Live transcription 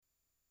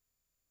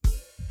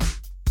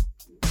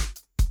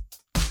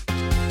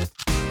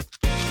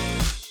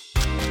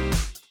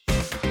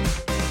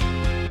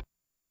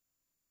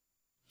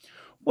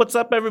What's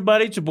up,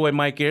 everybody? It's your boy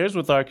Mike Ayers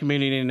with our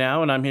community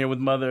now, and I'm here with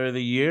Mother of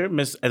the Year,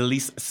 Miss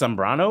Elise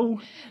Zambrano.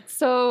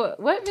 So,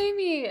 what made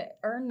me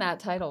earn that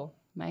title,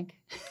 Mike?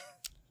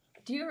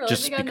 Do you really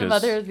Just think I'm the because-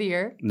 Mother of the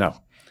Year? No,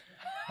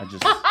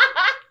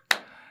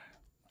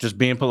 just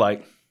being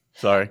polite.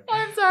 Sorry.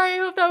 I'm sorry. I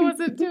hope that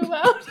wasn't too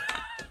loud.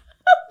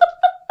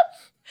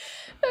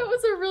 That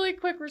was a really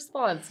quick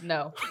response.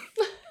 No.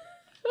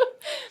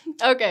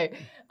 Okay.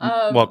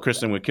 Well,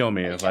 Kristen would kill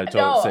me if I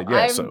said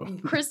yes. So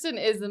Kristen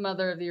is the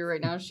Mother of the Year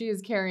right now. She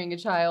is carrying a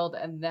child,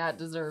 and that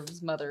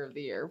deserves Mother of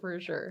the Year for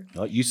sure.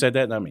 well, you said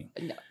that, not me.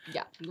 No,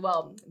 yeah.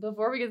 Well,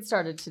 before we get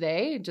started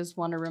today, just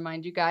want to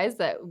remind you guys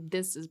that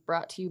this is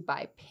brought to you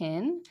by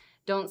PIN.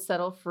 Don't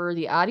settle for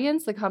the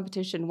audience the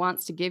competition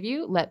wants to give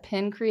you. Let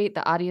PIN create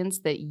the audience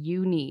that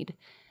you need.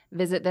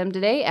 Visit them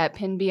today at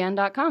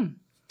pinbn.com.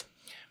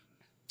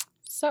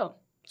 So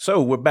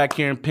we're back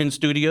here in Penn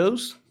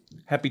Studios.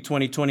 Happy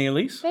 2020,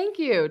 Elise. Thank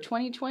you.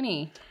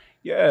 2020.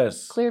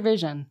 Yes. Clear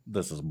vision.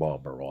 This is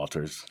Barbara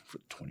Walters for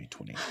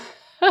 2020.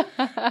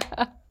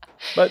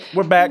 But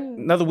we're back.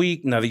 Another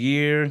week, another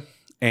year,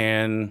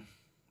 and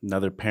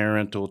another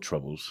parental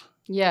troubles.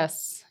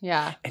 Yes.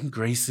 Yeah. And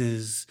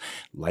Grace's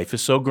life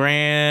is so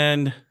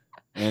grand.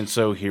 And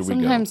so here we go.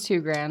 Sometimes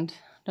too grand,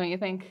 don't you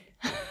think?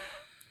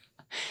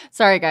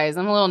 Sorry, guys.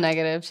 I'm a little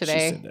negative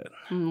today. She said that.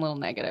 I'm a little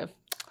negative.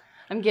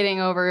 I'm getting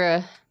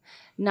over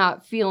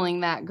not feeling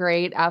that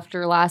great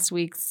after last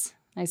week's.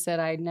 I said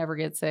I'd never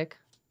get sick.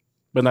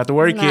 But not to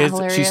worry, Isn't that kids. She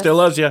hilarious? still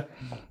loves you.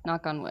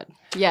 Knock on wood.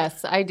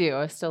 Yes, I do.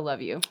 I still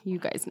love you. You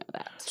guys know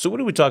that. So what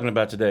are we talking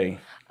about today?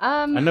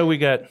 I know we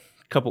got a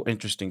couple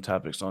interesting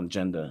topics on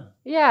gender.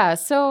 Yeah.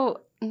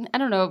 So I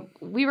don't know.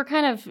 We were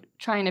kind of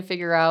trying to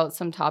figure out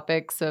some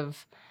topics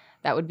of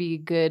that would be a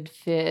good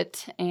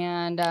fit.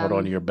 And Hold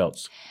on to your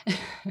belts.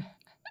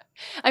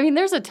 I mean,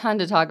 there's a ton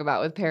to talk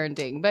about with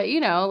parenting, but we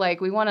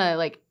want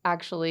to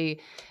actually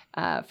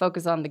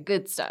focus on the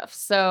good stuff.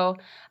 So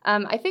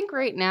I think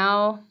right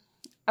now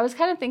I was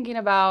kind of thinking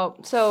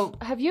about, so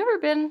have you ever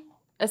been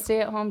a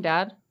stay-at-home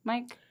dad,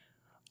 Mike?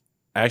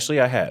 Actually,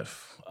 I have.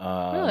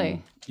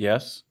 Really?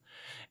 Yes.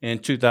 In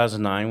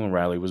 2009, when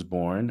Riley was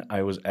born,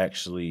 I was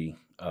actually,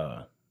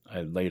 I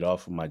laid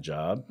off from my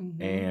job.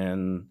 Mhm.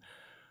 And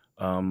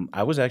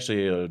I was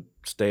actually a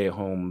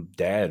stay-at-home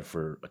dad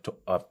for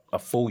a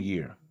full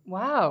year.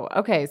 Wow.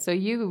 Okay. So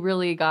you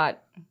really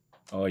got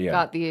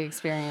the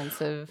experience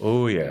of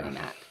Oh, yeah. doing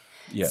that.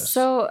 Yes.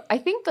 So I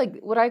think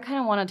what I kind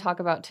of want to talk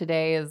about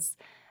today is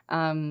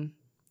being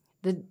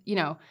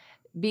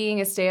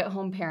a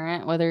stay-at-home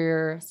parent, whether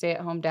you're a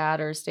stay-at-home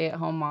dad or a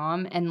stay-at-home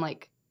mom, and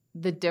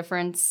the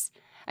difference.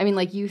 I mean,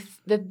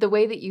 the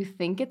way that you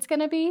think it's going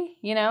to be,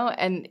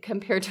 and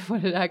compared to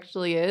what it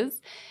actually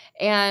is,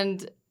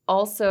 and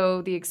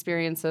also the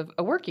experience of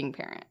a working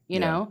parent, you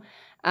know.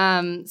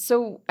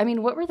 So I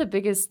mean, what were the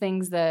biggest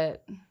things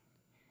that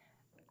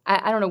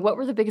I don't know? What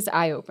were the biggest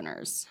eye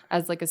openers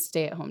as a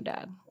stay-at-home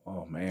dad?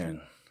 Oh,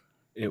 man.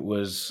 It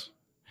was,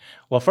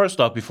 well,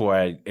 first off, before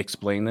I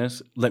explain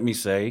this, let me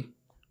say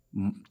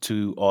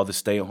to all the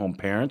stay-at-home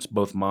parents,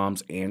 both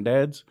moms and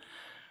dads,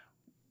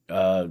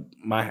 I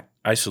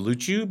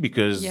salute you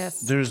because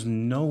Yes. there's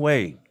no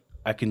way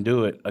I can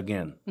do it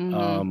again.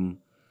 Mhm.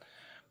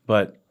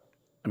 But,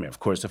 I mean, of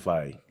course, if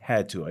I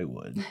had to, I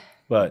would.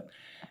 But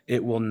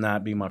it will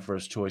not be my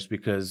first choice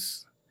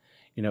because,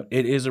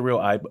 it is a real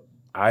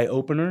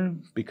eye-opener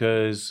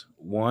because,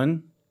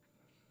 one,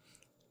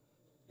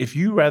 if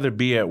you rather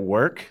be at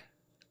work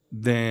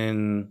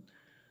than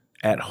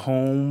at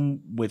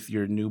home with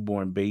your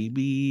newborn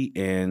baby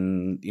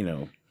and,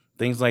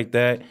 things like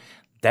that,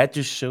 that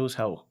just shows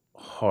how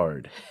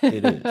hard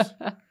it is.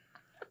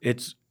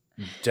 It's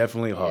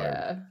definitely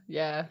hard.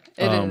 Yeah,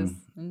 it is.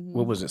 Mhm.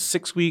 What was it,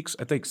 6 weeks?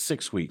 I think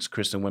 6 weeks.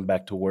 Kristen went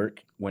back to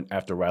work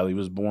after Riley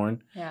was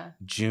born. Yeah.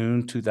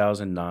 June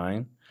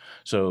 2009.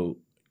 So,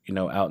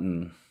 out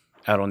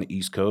on the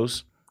East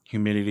Coast,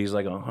 humidity is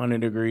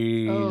 100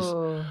 degrees.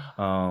 Oh.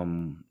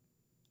 And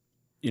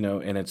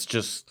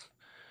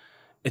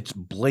it's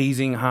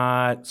blazing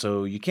hot.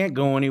 So you can't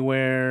go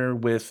anywhere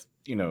with,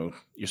 your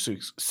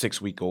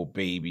 6-week-old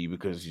baby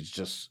because it's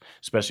just,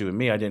 especially with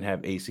me, I didn't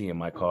have AC in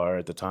my car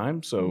at the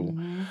time. So,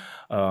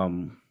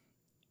 Mhm.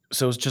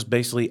 so it's just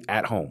basically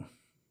at home.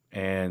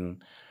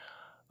 And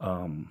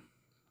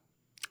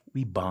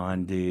we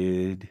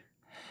bonded.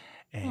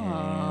 And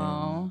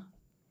Aw.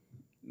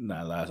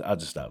 I'll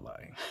just stop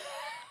lying.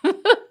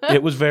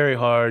 It was very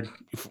hard.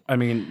 I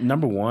mean,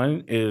 number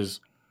one is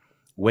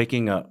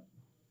waking up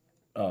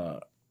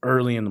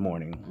early in the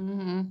morning.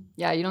 Mm-hmm.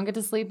 Yeah, you don't get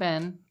to sleep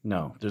in.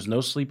 No, there's no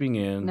sleeping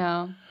in.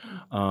 No.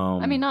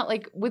 I mean, not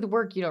with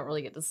work, you don't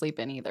really get to sleep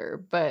in either,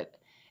 but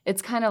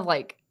it's kind of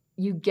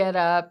you get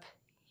up,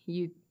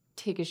 you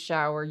take a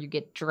shower, you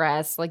get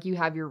dressed, you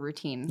have your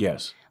routine.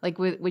 Yes.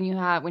 When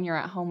you're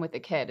at home with a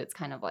kid, it's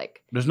kind of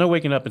there's no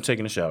waking up and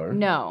taking a shower.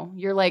 no,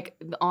 you're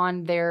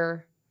on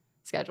their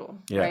schedule,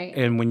 Yeah. right?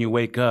 And when you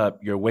wake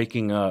up, you're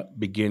waking up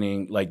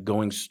beginning like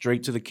going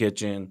straight to the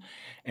kitchen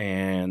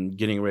and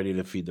getting ready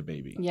to feed the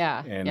baby.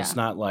 Yeah. And Yeah. it's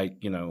not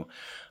like,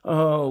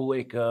 oh,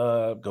 wake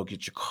up, go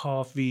get your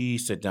coffee,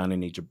 sit down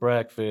and eat your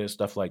breakfast,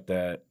 stuff like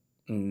that.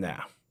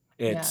 Nah.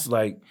 It's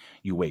like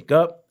you wake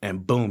up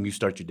and boom, you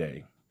start your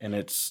day. And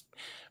it's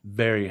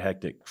very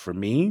hectic for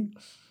me.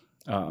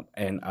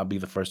 And I'll be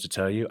the first to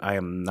tell you, I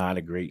am not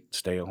a great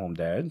stay-at-home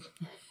dad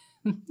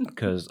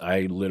because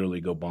I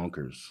literally go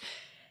bonkers.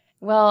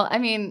 Well, I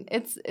mean,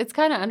 it's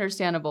kind of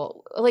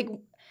understandable. Like,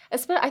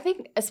 I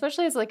think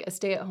especially as like a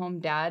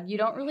stay-at-home dad, you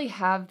don't really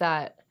have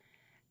that.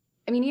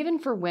 I mean, even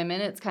for women,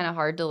 it's kind of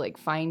hard to like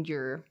find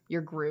your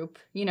group,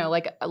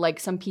 like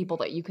some people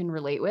that you can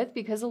relate with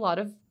because a lot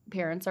of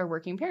parents are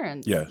working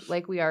parents, Yes.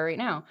 like we are right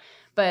now.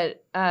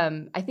 But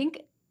I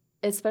think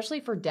especially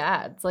for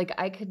dads, like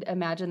I could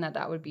imagine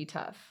that would be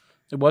tough.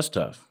 It was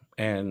tough.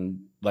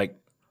 And like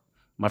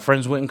my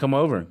friends wouldn't come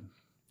over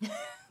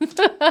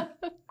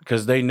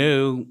because they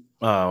knew,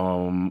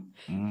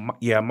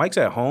 Mike's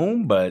at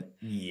home, but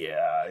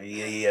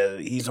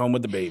he's home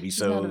with the baby. He's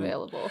So not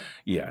available.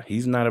 Yeah,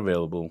 he's not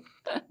available.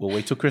 We'll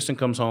wait till Kristen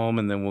comes home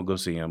and then we'll go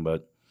see him.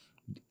 But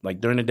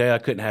like during the day, I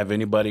couldn't have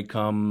anybody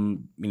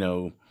come,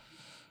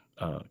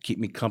 keep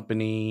me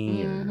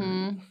company.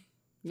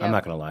 Yep. I'm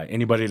not going to lie.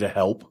 Anybody to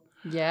help.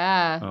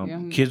 Yeah.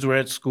 Kids were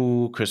at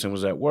school. Kristen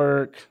was at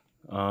work.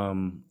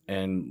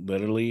 And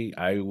literally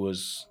it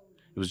was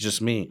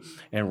just me.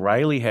 And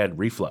Riley had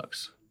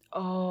reflux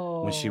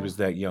when she was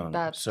that young.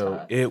 That's so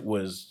tough. It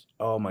was,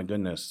 oh my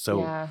goodness. So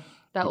yeah,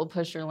 that will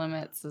push your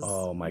limits.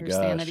 Oh my your gosh.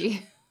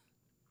 sanity.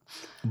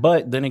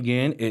 But then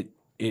again,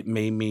 it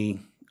made me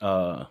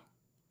how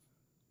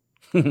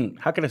can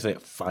I say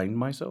it? Find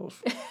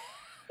myself.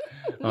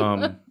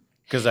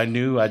 Because I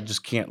knew I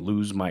just can't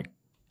lose my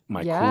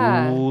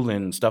cool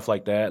and stuff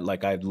like that.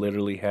 Like I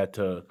literally had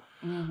to,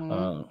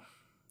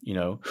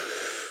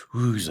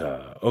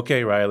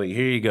 okay, Riley,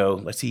 here you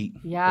go. Let's eat.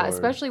 Yeah,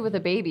 especially with a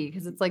baby,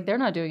 because it's like they're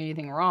not doing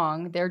anything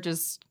wrong. They're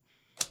just,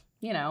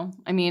 I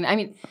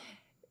mean,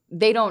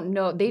 they don't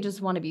know. They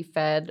just want to be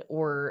fed,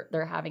 or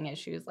they're having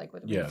issues like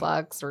with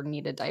reflux or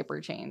need a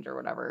diaper change or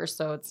whatever.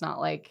 So it's not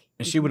like.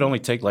 And she would only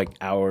take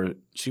hour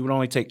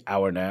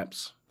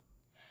naps.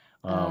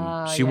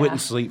 She wouldn't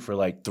sleep for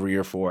like 3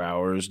 or 4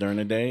 hours during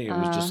the day. It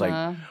was just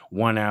like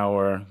 1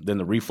 hour. Then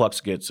the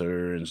reflux gets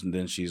her, and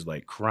then she's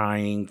like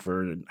crying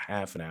for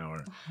half an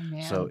hour. Oh,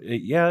 man. So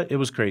it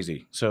was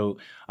crazy. So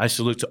I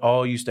salute to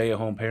all you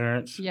stay-at-home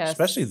parents,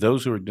 especially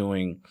those who are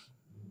doing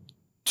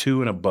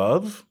 2 and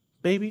above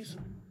babies.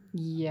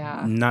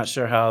 Yeah. Not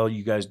sure how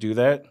you guys do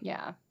that.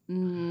 Yeah.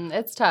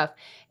 It's tough.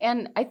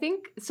 And I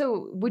think,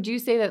 so would you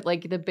say that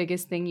like the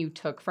biggest thing you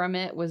took from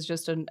it was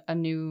just a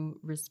new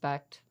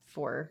respect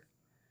for,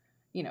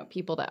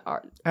 people that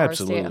are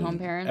stay-at-home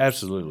parents?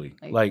 Absolutely.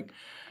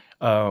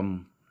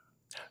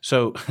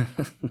 So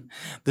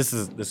this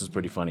is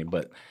pretty funny,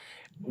 but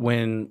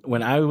when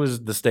I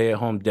was the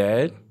stay-at-home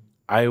dad,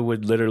 I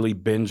would literally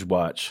binge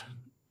watch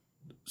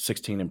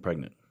 16 and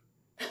Pregnant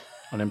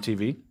on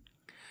MTV.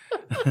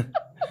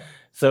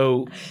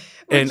 So,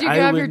 would you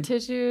grab your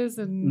tissues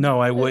and? No,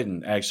 I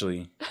wouldn't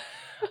actually.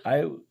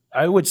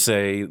 I would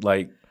say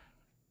like,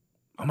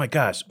 oh my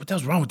gosh, what the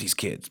hell's wrong with these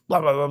kids? Blah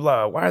blah blah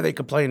blah. Why are they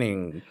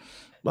complaining?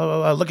 Blah blah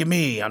blah. Look at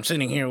me, I'm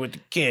sitting here with the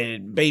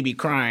kid, baby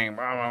crying,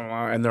 blah blah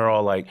blah, and they're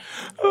all like,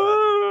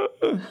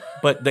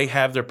 but they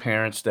have their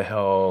parents to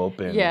help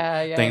and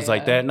things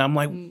like that, and I'm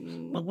like,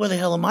 where the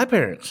hell are my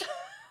parents?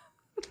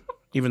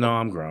 Even though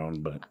I'm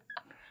grown, but.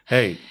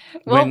 Hey,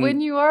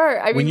 when you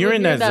are, when you're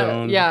in that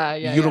zone, you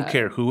don't yeah.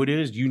 care who it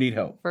is, you need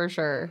help. For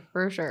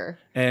sure.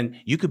 And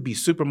you could be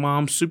super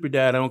mom, super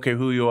dad, I don't care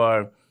who you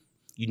are,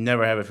 you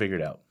never have it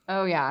figured out.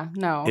 Oh, yeah,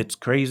 no. It's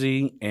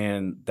crazy,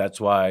 and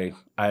that's why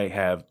I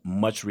have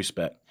much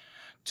respect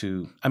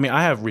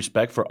I have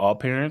respect for all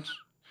parents,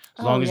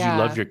 as long as you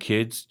love your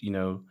kids,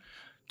 to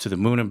the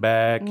moon and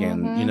back,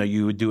 and,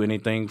 you would do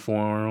anything for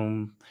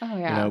them,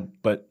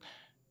 but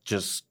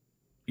just,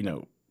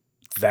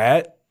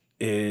 that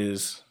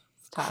is...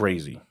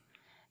 crazy.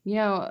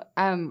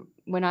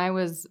 When I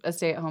was a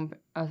stay-at-home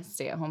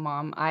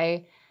mom,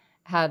 I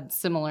had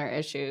similar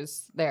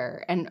issues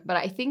there. But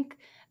I think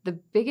the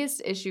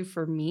biggest issue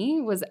for me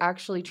was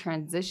actually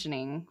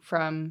transitioning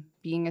from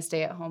being a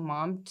stay-at-home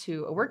mom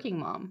to a working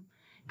mom.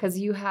 Because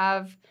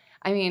I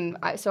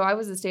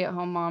was a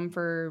stay-at-home mom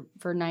for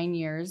 9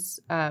 years.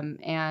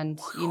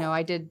 And,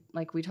 I did,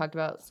 like we talked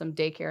about, some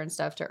daycare and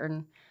stuff to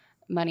earn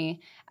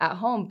money at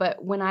home.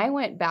 But when I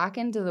went back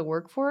into the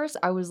workforce,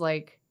 I was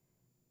like,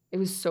 it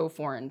was so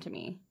foreign to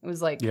me. It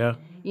was like,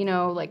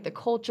 like the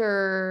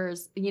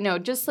cultures,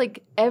 just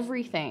like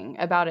everything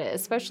about it,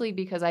 especially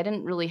because I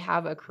didn't really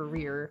have a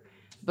career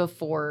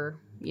before,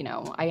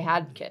 I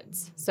had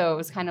kids. So it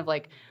was kind of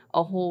like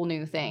a whole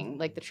new thing,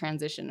 like the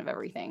transition of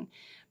everything.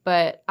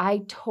 But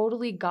I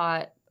totally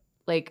got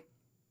like,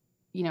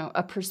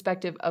 a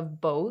perspective of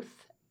both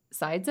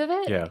sides of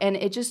it. Yeah. And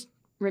it just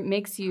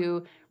makes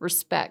you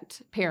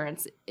respect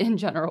parents in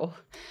general,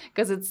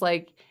 because it's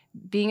like,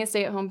 being a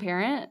stay-at-home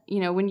parent,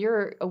 when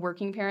you're a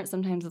working parent,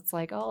 sometimes it's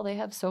like, oh, they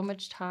have so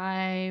much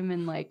time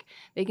and like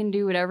they can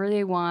do whatever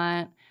they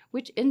want,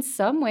 which in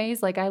some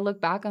ways, like I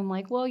look back, I'm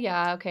like, well,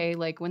 yeah, okay,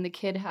 like when the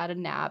kid had a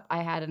nap,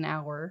 I had an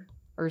hour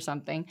or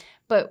something.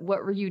 But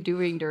what were you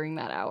doing during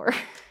that hour?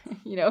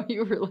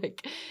 You were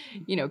like,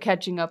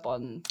 catching up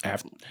on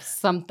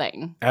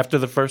something. After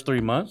the first 3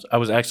 months, I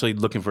was actually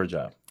looking for a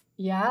job.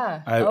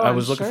 Yeah. I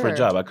was looking for a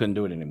job. I couldn't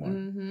do it anymore.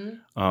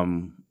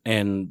 Mm-hmm.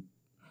 And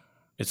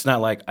it's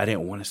not like I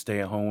didn't want to stay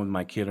at home with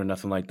my kid or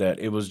nothing like that.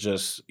 It was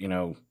just,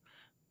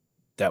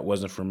 that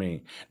wasn't for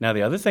me. Now,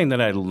 the other thing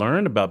that I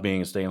learned about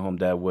being a stay-at-home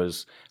dad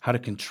was how to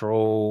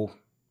control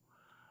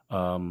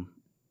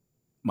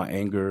my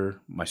anger,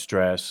 my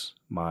stress,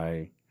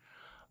 I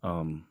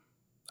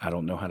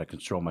don't know how to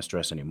control my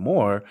stress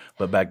anymore,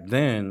 but back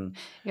then...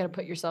 You got to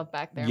put yourself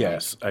back there.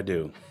 Yes, Mike. I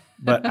do.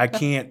 But I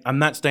can't, I'm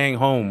not staying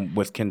home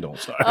with Kindle.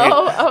 Sorry.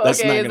 Oh,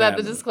 okay. Is that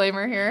the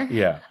disclaimer here?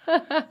 Yeah.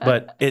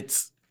 But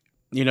it's,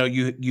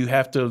 you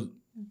have to,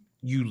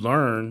 you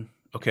learn,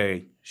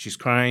 okay, she's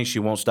crying, she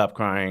won't stop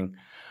crying.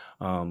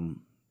 And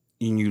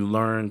you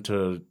learn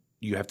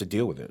you have to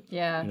deal with it.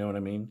 Yeah. You know what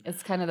I mean?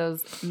 It's kind of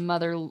those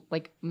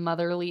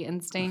motherly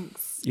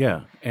instincts.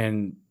 Yeah.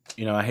 And,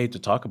 I hate to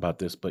talk about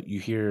this, but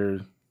you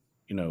hear,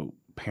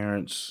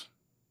 parents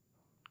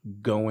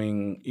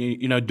going,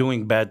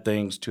 doing bad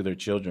things to their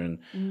children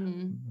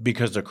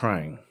because they're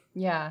crying.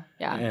 Yeah.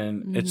 Yeah.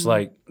 And it's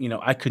like,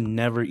 I could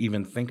never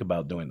even think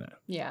about doing that.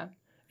 Yeah.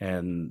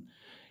 And,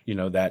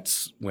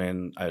 that's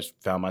when I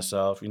found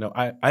myself,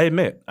 I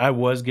admit I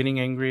was getting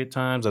angry at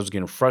times. I was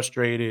getting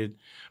frustrated,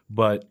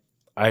 but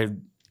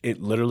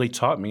it literally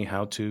taught me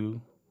how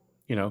to,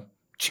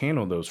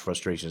 channel those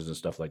frustrations and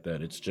stuff like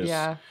that. It's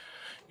just,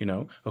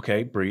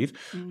 okay, breathe.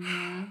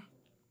 Mm-hmm.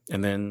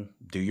 And then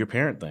do your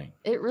parent thing.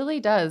 It really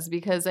does,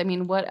 because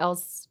what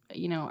else, are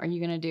you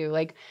going to do?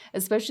 Like,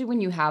 especially when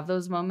you have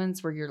those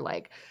moments where you're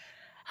like,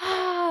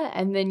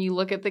 and then you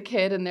look at the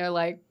kid and they're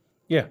like,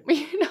 yeah.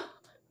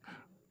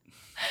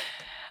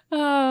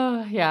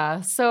 Oh,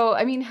 yeah. So,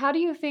 how do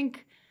you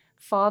think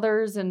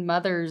fathers and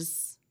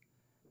mothers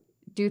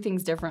do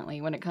things differently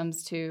when it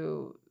comes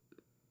to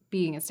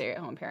being a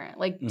stay-at-home parent?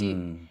 Like,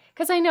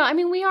 because I know,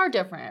 we are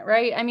different,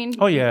 right?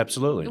 Oh, yeah,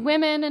 absolutely.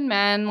 Women and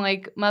men,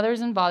 like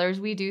mothers and fathers,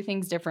 we do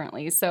things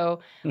differently.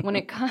 So when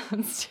it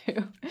comes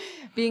to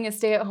being a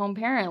stay-at-home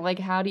parent, like,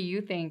 what do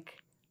you think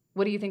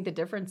the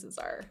differences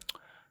are?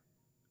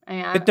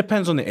 It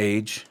depends on the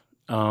age,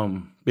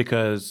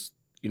 because,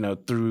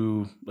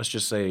 through, let's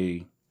just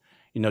say,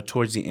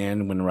 towards the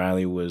end when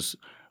Riley was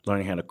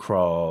learning how to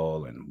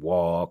crawl and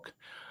walk,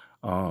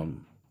 how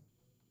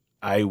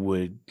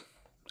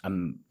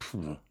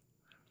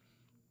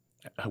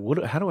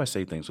do I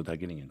say things without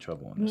getting in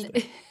trouble on this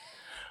thing?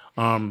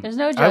 There's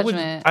no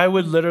judgment. I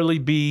would literally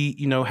be,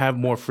 have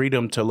more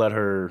freedom to let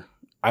her.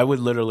 I would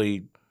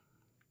literally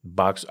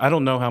box. I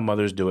don't know how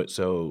mothers do it,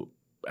 so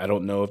I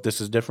don't know if this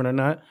is different or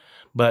not.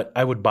 But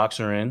I would box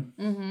her in.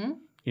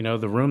 Mm-hmm.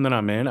 The room that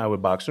I'm in, I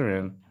would box her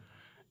in,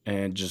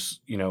 and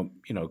just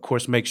of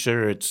course, make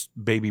sure it's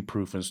baby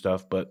proof and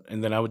stuff.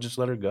 And then I would just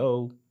let her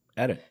go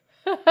at it.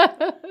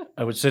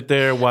 I would sit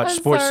there, watch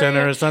Sports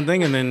Center or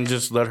something, and then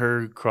just let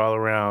her crawl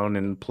around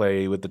and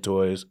play with the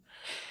toys.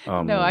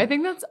 No, I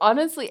think that's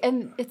honestly,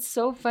 and it's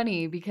so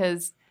funny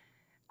because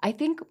I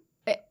think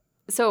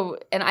so,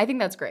 and I think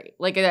that's great.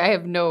 Like, I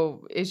have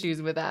no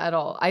issues with that at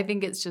all. I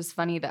think it's just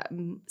funny that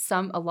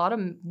a lot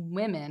of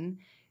women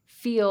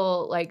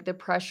feel like the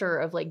pressure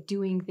of like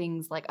doing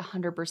things like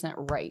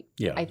 100% right.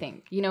 Yeah. I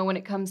think, when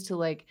it comes to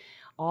like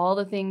all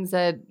the things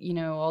that,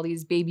 all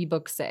these baby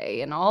books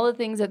say and all the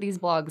things that these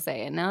blogs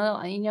say. And now,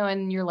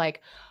 and you're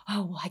like,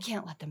 oh, well, I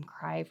can't let them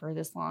cry for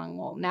this long.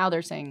 Well, now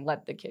they're saying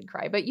let the kid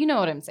cry. But you know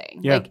what I'm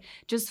saying? Yeah. Like,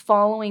 just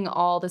following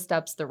all the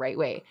steps the right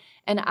way.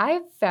 And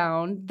I've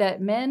found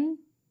that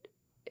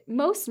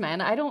most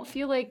men, I don't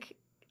feel like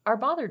are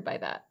bothered by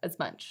that as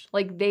much.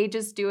 Like, they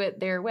just do it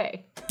their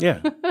way.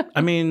 Yeah.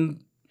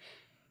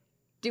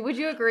 Would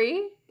you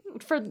agree?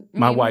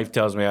 My wife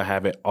tells me I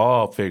have it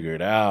all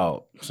figured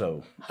out.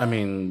 So, I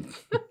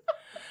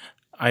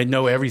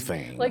know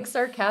everything. Like,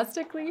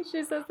 sarcastically,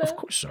 she says that? Of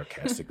course,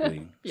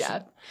 sarcastically.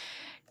 Yeah.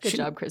 Good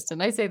job,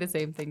 Kristen. I say the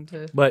same thing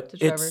to But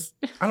Trevor.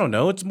 I don't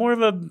know. It's more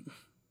of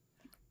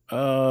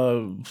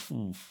a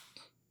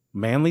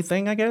manly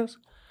thing, I guess.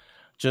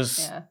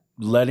 Just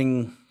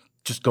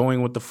just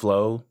going with the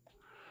flow.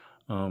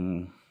 I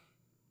don't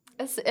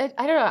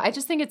know. I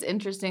just think it's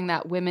interesting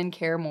that women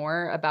care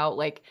more about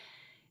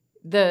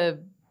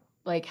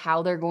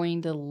how they're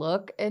going to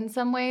look in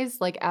some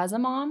ways, like as a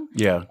mom.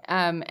 Yeah.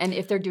 And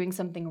if they're doing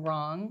something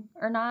wrong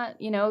or not,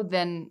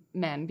 than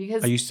men.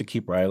 Because I used to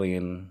keep Riley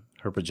in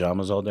her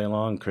pajamas all day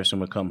long. Kristen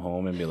would come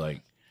home and be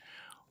like,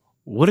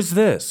 "What is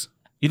this?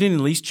 You didn't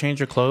at least change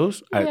her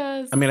clothes?"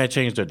 Yes. I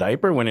changed her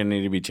diaper when it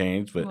needed to be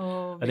changed, but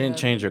I didn't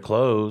change her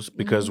clothes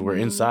because we're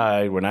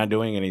inside. We're not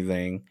doing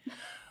anything.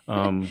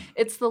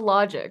 It's the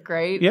logic,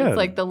 right? Yeah. It's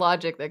like the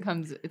logic that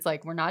comes. It's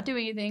like, we're not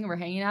doing anything. We're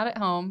hanging out at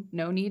home.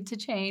 No need to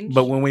change.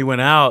 But when we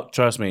went out,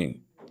 trust me,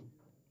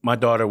 my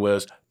daughter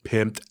was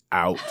pimped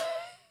out.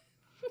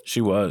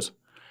 She was.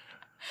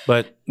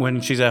 But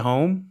when she's at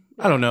home,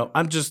 I don't know.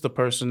 I'm just the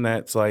person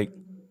that's like,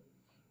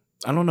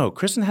 I don't know.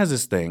 Kristen has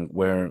this thing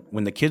where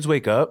when the kids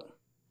wake up,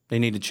 they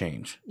need to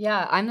change.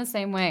 Yeah, I'm the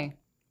same way.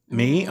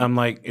 Me, I'm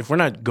like, if we're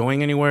not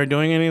going anywhere,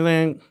 doing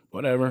anything,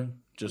 whatever.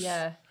 Just,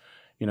 Yeah.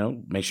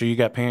 make sure you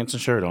got pants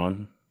and shirt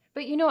on.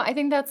 But, I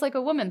think that's like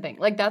a woman thing.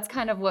 Like, that's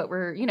kind of what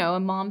we're, a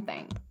mom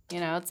thing.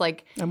 It's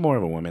like. I'm more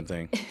of a woman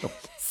thing.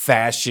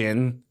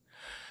 Fashion.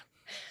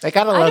 They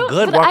gotta look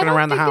good walking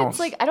around the house.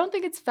 I don't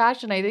think it's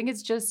fashion. I think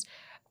it's just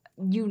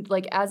you,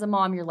 like, as a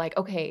mom, you're like,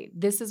 okay,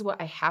 this is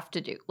what I have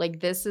to do. Like,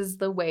 this is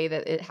the way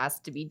that it has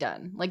to be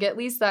done. Like, at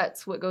least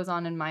that's what goes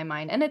on in my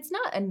mind. And it's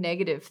not a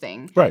negative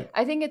thing. Right.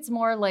 I think it's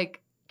more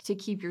like to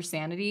keep your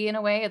sanity in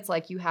a way. It's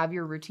like you have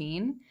your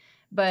routine.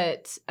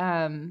 But,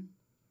 I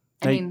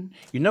mean.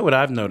 What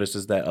I've noticed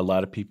is that a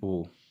lot of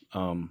people,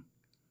 and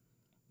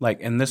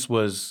this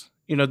was,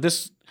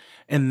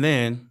 and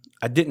then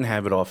I didn't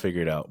have it all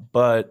figured out.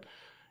 But,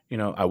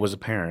 I was a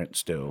parent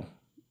still.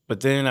 But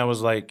then I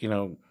was like,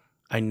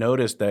 I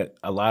noticed that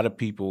a lot of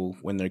people,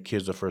 when their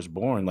kids are first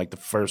born, like the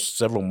first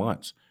several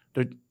months,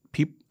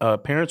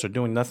 parents are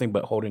doing nothing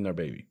but holding their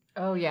baby.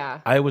 Oh,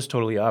 yeah. I was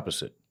totally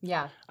opposite.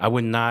 Yeah. I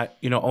would not,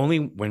 only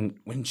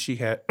when she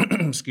had,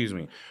 excuse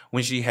me,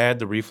 when she had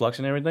the reflux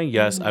and everything,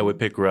 yes, I would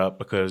pick her up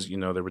because,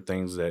 there were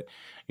things that,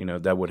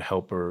 that would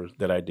help her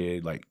that I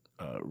did, like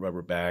rub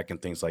her back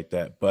and things like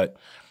that. But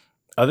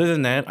other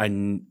than that,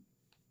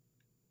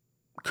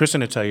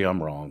 Kristen will tell you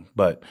I'm wrong,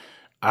 but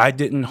I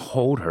didn't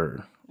hold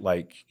her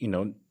like,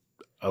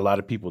 a lot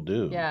of people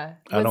do. Yeah.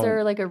 Was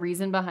there like a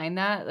reason behind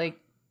that? Like,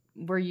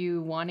 were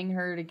you wanting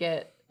her to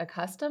get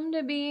accustomed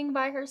to being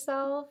by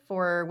herself,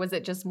 or was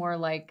it just more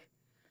like?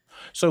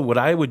 So what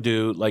I would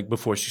do, like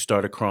before she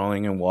started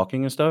crawling and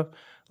walking and stuff,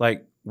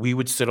 like we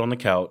would sit on the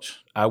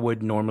couch. I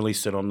would normally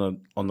sit on the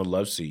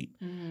love seat,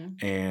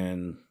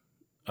 and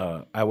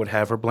I would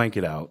have her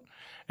blanket out,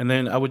 and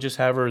then I would just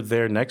have her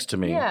there next to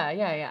me.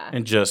 Yeah.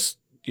 And just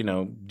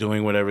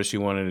doing whatever she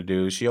wanted to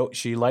do.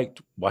 She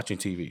liked watching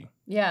TV.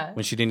 Yeah.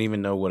 When she didn't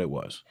even know what it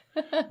was,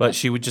 but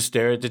she would just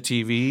stare at the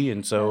TV,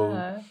 and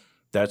so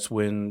that's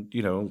when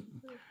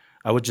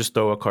I would just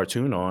throw a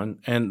cartoon on,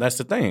 and that's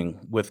the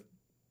thing with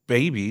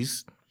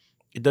babies.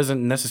 It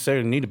doesn't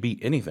necessarily need to be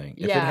anything.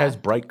 If it has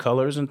bright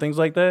colors and things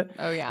like that,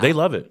 they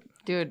love it.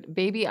 Dude,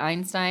 Baby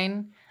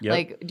Einstein. Yep.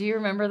 Like, do you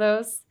remember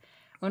those?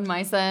 When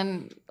my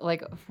son,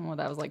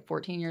 that was like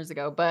 14 years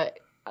ago, but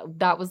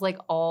that was like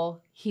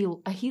all he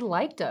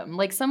liked them.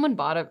 Like, someone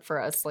bought it for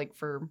us, like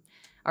for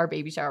our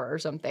baby shower or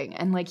something,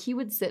 and like he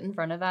would sit in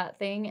front of that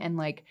thing and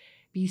like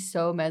be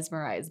so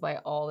mesmerized by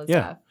all this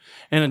stuff.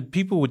 And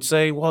people would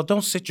say, well,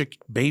 don't sit your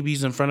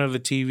babies in front of the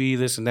TV,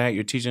 this and that.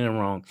 You're teaching them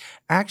wrong.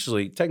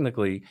 Actually,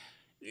 technically,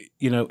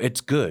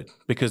 it's good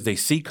because they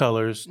see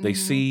colors. They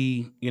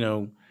see,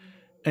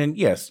 and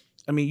yes,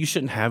 I mean, you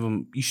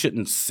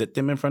shouldn't sit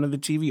them in front of the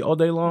TV all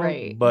day long.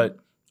 Right. But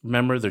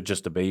remember, they're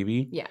just a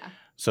baby. Yeah.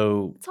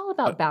 So it's all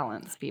about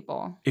balance,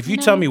 people. If you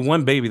tell me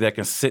one baby that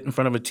can sit in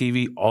front of a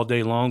TV all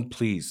day long,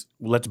 please,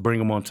 let's bring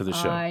them onto the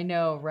show. I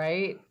know,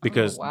 right?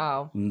 Because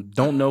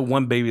don't know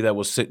one baby that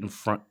will sit in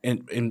front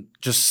and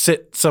just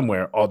sit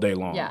somewhere all day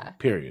long. Yeah.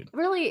 Period.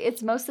 Really,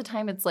 it's most of the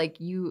time it's like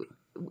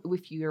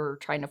if you're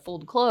trying to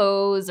fold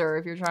clothes or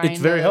if you're trying It's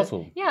very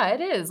helpful. Yeah,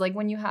 it is. Like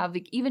when you have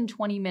like even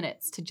 20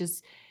 minutes to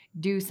just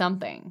do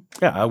something.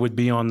 Yeah, I would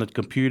be on the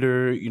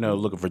computer,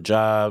 looking for a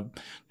job,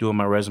 doing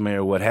my resume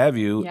or what have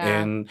you. Yeah.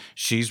 And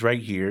she's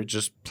right here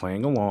just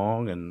playing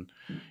along. And,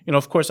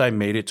 of course I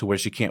made it to where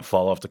she can't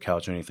fall off the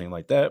couch or anything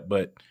like that.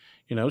 But,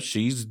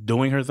 she's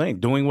doing her thing,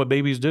 doing what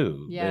babies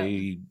do. Yeah.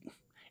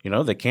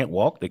 They can't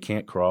walk, they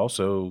can't crawl.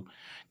 So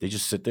they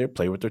just sit there,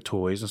 play with their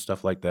toys and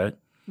stuff like that.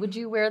 Would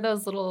you wear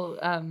those little,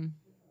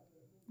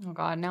 oh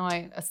God, now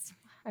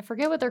I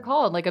forget what they're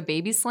called, like a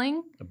baby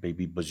sling? A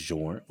baby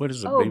Bjorn. What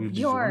is a baby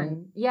Bjorn?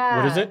 Bjorn? Yeah.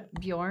 What is it?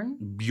 Bjorn.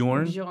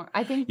 Bjorn?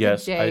 I think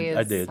yes, the J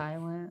I is did.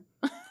 silent.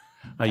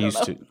 I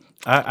used to.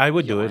 I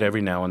would do it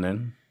every now and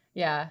then.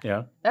 Yeah.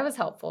 Yeah. That was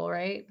helpful,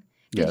 right?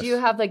 Yes. Did you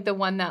have like the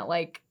one that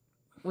like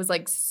was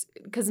like,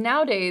 because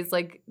nowadays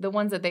like the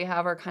ones that they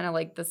have are kind of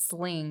like the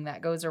sling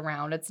that goes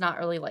around. It's not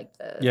really like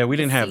the Yeah, we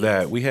didn't have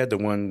that. We had the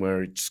one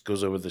where it just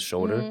goes over the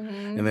shoulder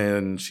and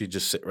then she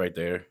just sit right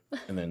there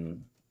and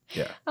then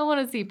yeah. I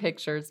want to see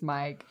pictures,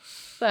 Mike.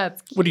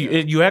 That's cute. What do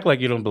you act like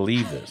you don't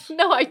believe this?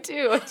 No, I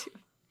do.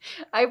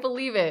 I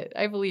believe it.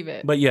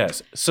 But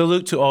yes,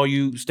 salute to all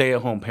you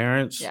stay-at-home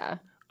parents. Yeah.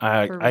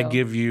 I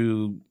give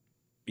you,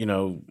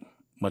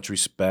 much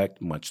respect,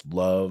 much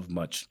love,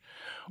 much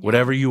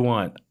whatever you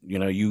want.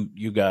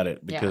 You got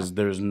it because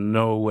there's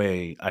no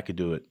way I could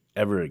do it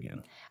ever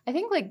again. I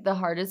think like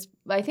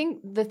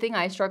the thing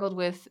I struggled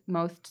with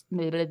most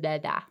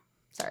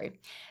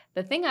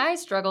The thing I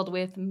struggled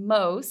with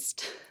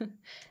most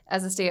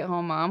as a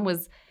stay-at-home mom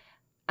was,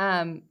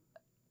 I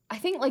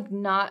think like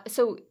not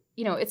so.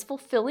 It's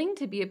fulfilling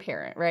to be a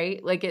parent,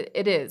 right? Like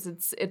it is.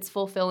 It's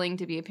fulfilling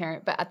to be a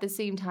parent, but at the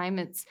same time,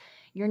 it's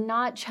you're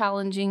not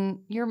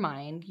challenging your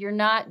mind. You're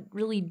not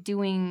really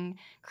doing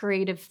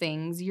creative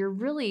things. You're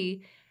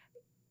really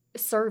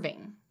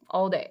serving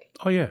all day.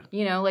 Oh yeah,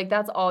 You know, like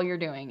that's all you're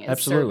doing is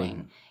absolutely.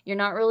 serving. You're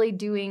not really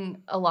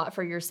doing a lot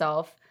for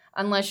yourself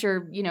unless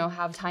you're, you know,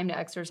 have time to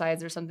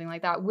exercise or something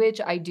like that,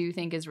 which I do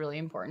think is really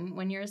important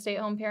when you're a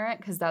stay-at-home parent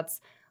because that's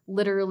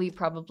literally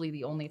probably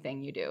the only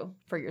thing you do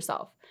for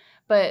yourself.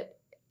 But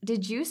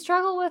did you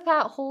struggle with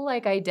that whole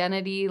like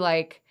identity,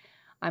 like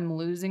I'm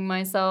losing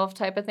myself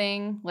type of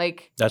thing?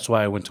 Like That's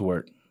why I went to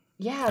work.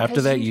 yeah, After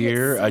 'cause that you get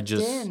year, I sucked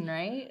just in,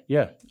 right?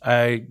 yeah,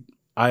 I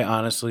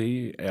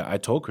honestly I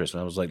told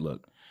Kristen, I was like,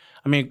 look,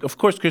 I mean, of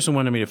course, Kristen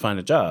wanted me to find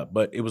a job,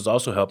 but it was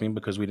also helping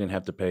because we didn't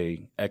have to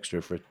pay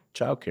extra for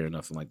childcare or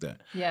nothing like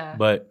that. Yeah.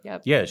 But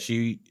Yep. yeah,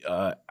 she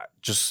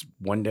just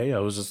one day I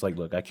was just like,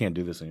 look, I can't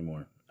do this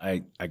anymore.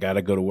 I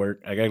gotta go to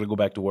work. I gotta go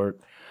back to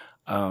work.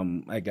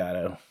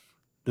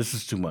 This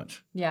is too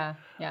much. Yeah.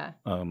 Yeah.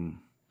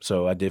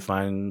 So I did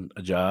find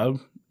a job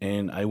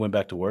and I went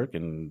back to work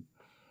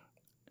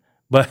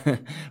but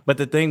but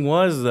the thing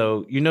was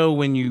though, you know,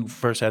 when you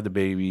first had the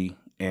baby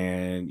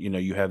and you know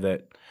you have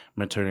that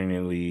maternity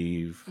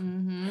leave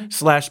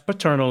 /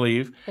 paternal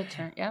leave,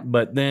 Yeah.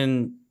 but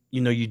then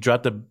you know you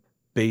drop the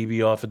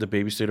baby off at the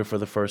babysitter for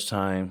the first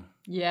time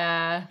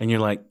Yeah. and you're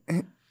like,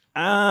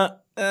 I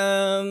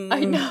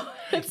know.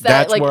 It's that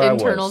That's like where I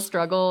internal was.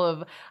 struggle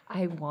of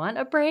I want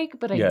a break,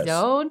 but I Yes.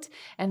 don't.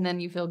 And then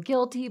you feel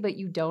guilty, but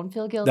you don't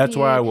feel guilty. That's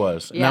where I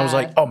was. And I was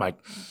like, Yeah. oh my,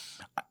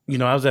 you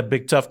know, I was that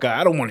big tough guy.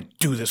 I don't want to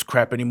do this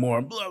crap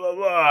anymore. Blah, blah,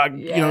 blah.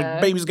 You know, Yeah.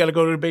 baby's got to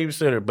go to the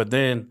babysitter. But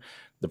then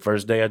the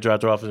first day I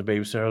dropped her off at the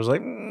babysitter, I was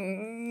like,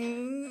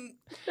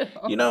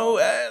 you know,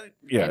 I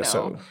yeah. know.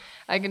 So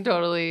I can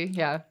totally,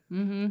 yeah.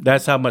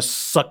 that's how much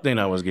sucked in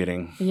I was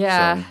getting.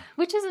 Yeah. So,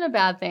 Which isn't a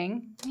bad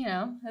thing. You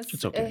know,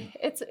 It's okay.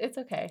 It's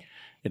okay.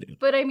 it is.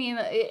 But I mean,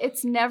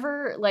 it's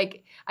never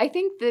like, I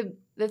think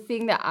the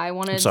thing that I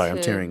wanted I'm sorry, to.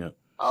 I'm tearing up.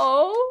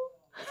 Oh.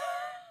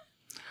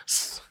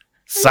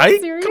 Psych?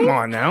 serious? Come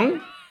on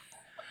now.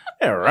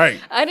 Yeah, right.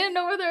 I didn't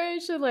know whether I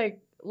should like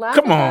laugh.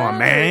 Come at on, that or-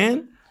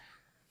 man.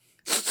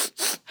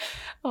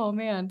 Oh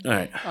man. All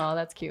right. Oh,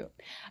 that's cute.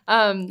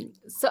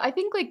 So I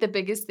think like the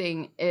biggest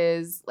thing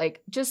is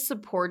like just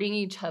supporting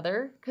each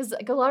other because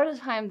like a lot of the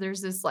time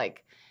there's this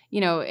like, you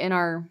know, in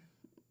our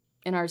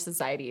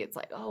society, it's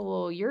like, oh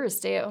well, you're a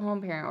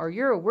stay-at-home parent or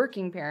you're a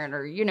working parent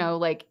or you know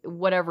like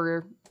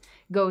whatever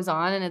goes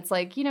on, and it's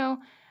like, you know,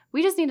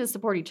 we just need to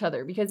support each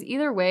other because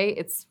either way,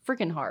 it's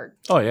freaking hard.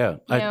 Oh, yeah.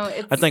 You know,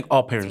 I think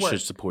all parents work.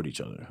 should support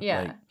each other.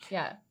 Yeah, Like,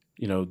 yeah,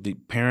 you know, the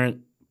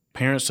parent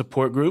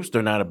support groups,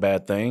 they're not a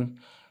bad thing.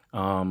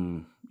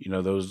 You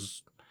know,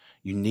 those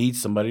you need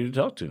somebody to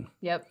talk to.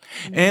 yep,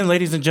 And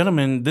ladies and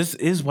gentlemen, this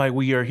is why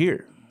we are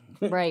here.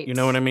 right. You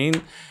know what I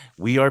mean?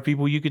 We are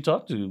people you could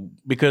talk to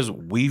because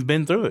we've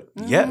been through it.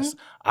 Mhm. Yes,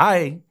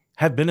 I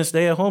have been a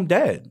stay-at-home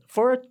dad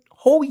for a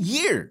whole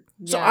year.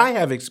 So Yeah. I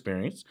have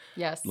experience,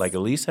 Yes, like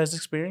Elise has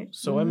experience.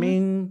 So I Mhm.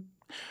 mean,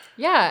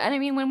 yeah, and I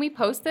mean when we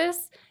post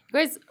this, you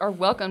guys are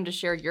welcome to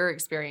share your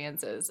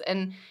experiences,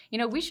 and you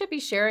know we should be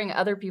sharing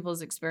other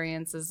people's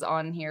experiences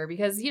on here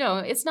because you know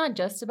it's not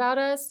just about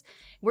us.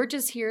 We're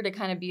just here to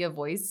kind of be a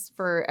voice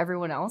for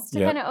everyone else to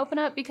Yeah. kind of open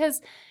up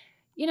because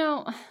you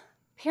know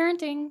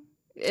parenting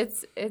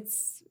it's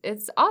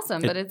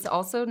awesome, but it's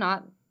also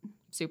not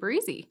super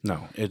easy.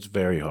 no, it's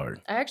very hard.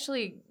 I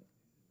actually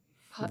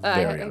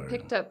Very I hard.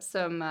 picked up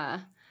some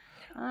Our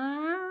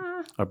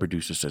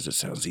producer says it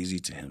sounds easy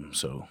to him.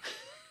 So,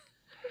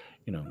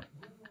 you know,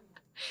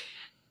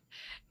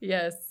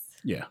 yes.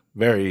 yeah,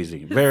 very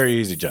easy. Very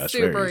easy, Josh.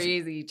 Super very easy.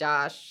 easy,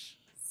 Josh.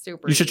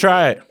 Super You should easy.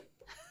 try it.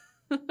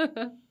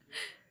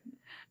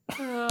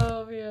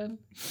 Oh man.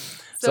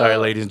 Sorry,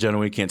 ladies and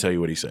gentlemen, we can't tell you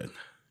what he said.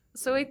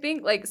 So I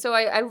think like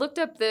I looked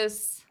up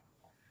this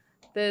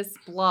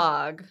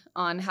blog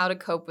on how to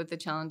cope with the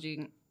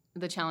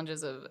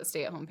challenges of a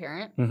stay-at-home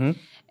parent. Mm-hmm.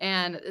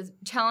 And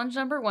challenge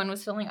number 1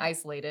 was feeling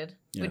isolated,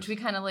 which Yes. we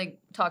kind of like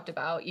talked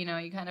about. You know,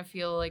 you kind of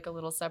feel like a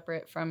little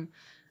separate from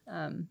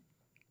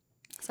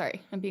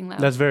sorry, I'm being loud.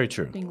 That's very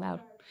true. Being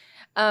loud.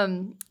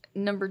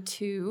 Number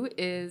 2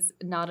 is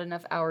not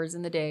enough hours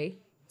in the day.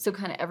 So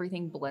kind of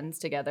everything blends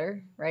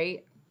together,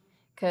 right?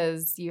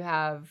 Because you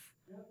have,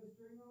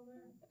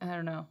 I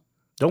don't know.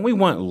 Don't we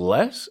want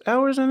less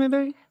hours in a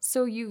day?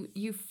 So you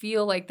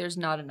feel like there's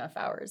not enough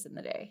hours in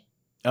the day.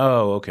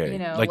 Oh, okay. You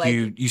know, like, like-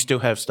 you still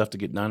have stuff to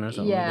get done or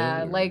something?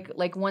 Yeah, like that, or-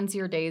 like once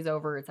your day's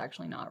over, it's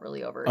actually not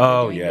really over.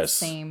 Oh, You're doing yes.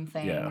 the same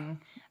thing. Yeah.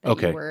 That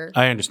Okay, You were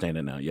I understand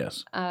it now.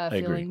 Yes.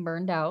 feeling agree.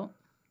 burned out.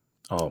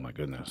 Oh my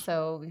goodness.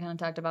 So we kind of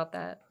talked about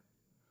that.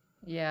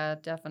 Yeah,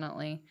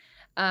 definitely.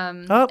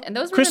 Oh, and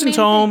those were Kristen's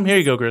the main home. things. Here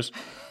you go, Chris.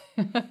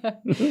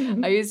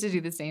 I used to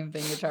do the same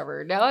thing to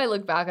Trevor. Now I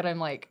look back and I'm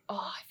like,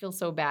 oh, I feel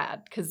so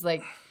bad because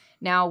like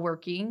now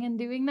working and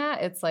doing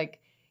that, it's like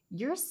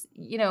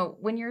you know,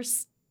 when you're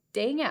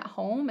staying at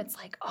home, it's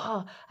like,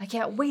 oh, I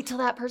can't wait till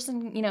that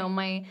person, you know,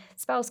 my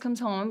spouse comes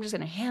home. I'm just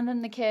gonna hand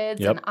them the kids,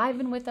 Yep. and I've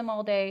been with them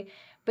all day.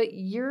 But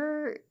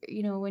you're,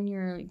 you know, when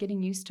you're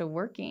getting used to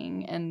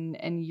working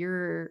and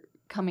you're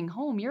coming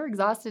home, you're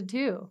exhausted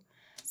too.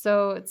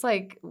 So it's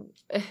like,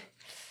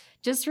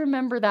 just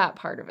remember that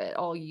part of it.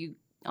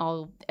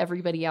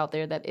 Everybody out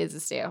there that is a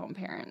stay-at-home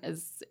parent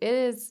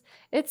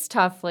it's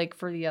tough, like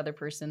for the other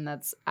person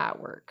that's at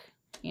work,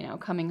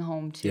 coming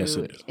home to Yes,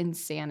 it is.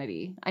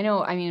 insanity. I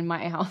know. I mean, in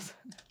my house,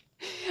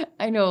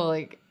 I know,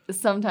 like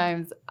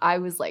sometimes I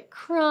was like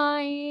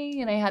crying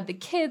and I had the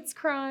kids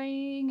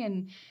crying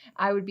and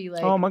I would be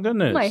like, oh my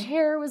goodness, my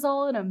hair was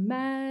all in a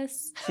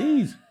mess.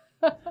 Jeez.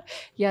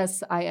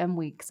 Yes, I am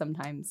weak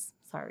sometimes.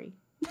 Sorry.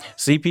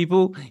 See,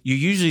 people, you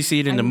usually see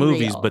it in the I'm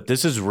movies, real. but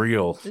this is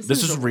real.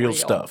 This is real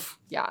stuff.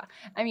 Yeah.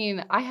 I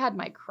mean, I had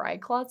my cry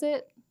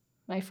closet.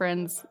 My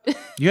friends,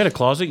 You had a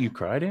closet you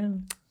cried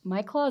in?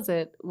 my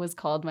closet was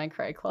called my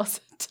cry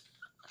closet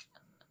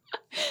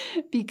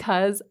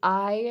because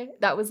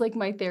that was like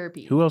my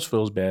therapy. Who else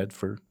feels bad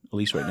for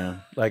Elise right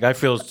now? Like, I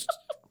feel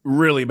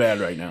really bad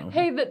right now.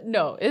 Hey,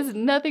 no, it's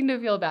nothing to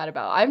feel bad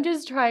about. I'm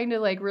just trying to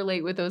like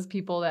relate with those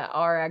people that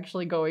are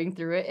actually going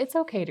through it. It's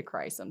okay to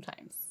cry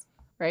sometimes,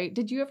 right?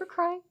 Did you ever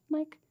cry,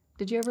 Mike?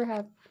 Did you ever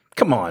have?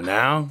 Come on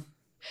now.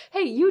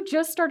 Hey, you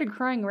just started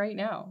crying right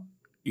now.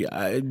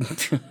 Yeah,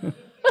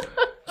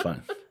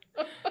 fine.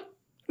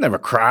 Never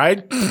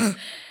cried.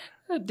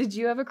 Did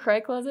you have a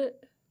cry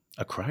closet?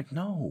 A cry?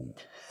 No.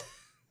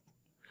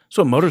 That's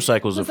what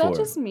motorcycles Was are that for.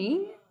 just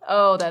me?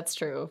 Oh, that's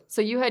true.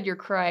 So you had your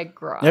cry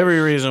garage.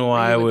 Every reason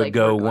why you I would, would like,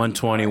 go work on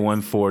 120, cars.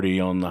 140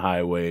 on the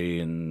highway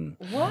and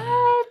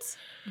What?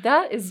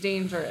 That is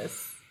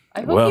dangerous.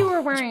 I hope Well, you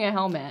were wearing a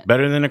helmet.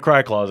 better than a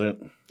cry closet.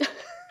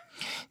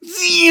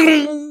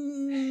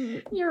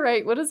 You're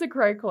right. What does a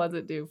cry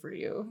closet do for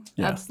you?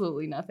 Yeah.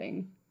 Absolutely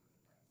nothing.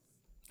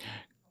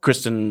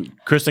 Kristen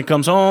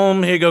comes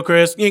home. Here you go,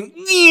 Chris. See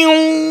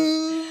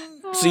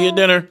you at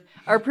dinner.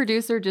 Our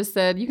producer just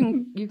said you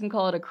can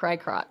call it a cry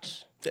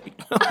crotch.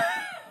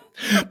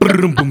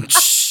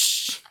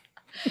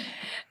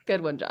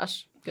 Good one,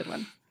 Josh. Good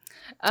one.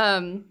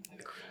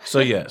 So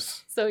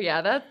yes, So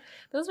yeah,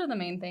 those are the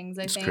main things.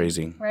 I It's think.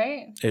 crazy.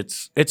 Right?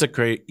 it's a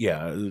great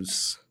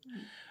It's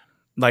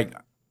like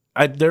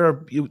there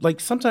are like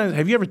sometimes.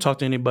 Have you ever talked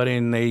to anybody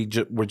and they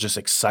were just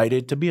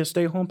excited to be a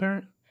stay-at-home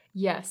parent?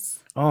 Yes.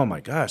 Oh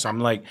my gosh, I'm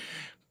like,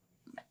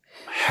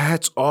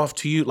 hats off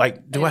to you.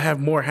 Like, do I have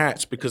more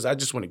hats? Because I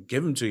just want to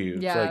give them to you.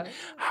 Yeah. It's like,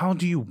 how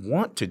do you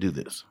want to do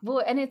this?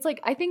 Well, and it's like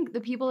I think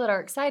the people that are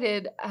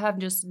excited have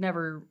just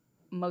never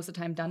most of the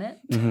time done it.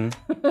 hmm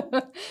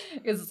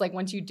Because it's like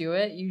once you do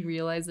it, you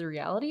realize the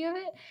reality of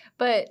it.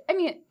 But I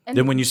mean, and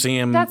Then when you see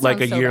them that like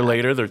a sounds so year bad.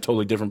 later, they're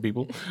totally different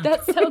people.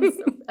 that sounds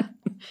so bad.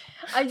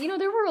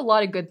 There were a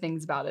lot of good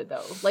things about it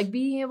though. Like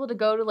being able to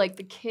go to like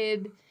the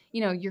kid,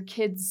 your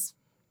kids'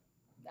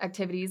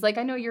 activities. Like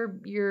I know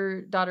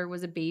your daughter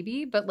was a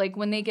baby, but like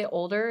when they get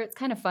older, it's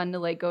kind of fun to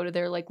like go to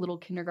their like little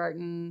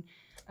kindergarten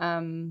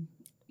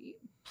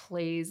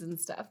plays and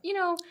stuff.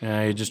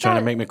 Yeah, you're just trying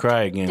to make me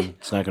cry again.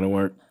 It's not going to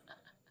work.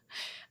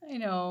 I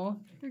know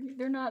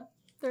they're not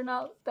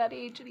that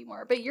age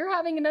anymore. But you're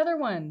having another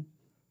one.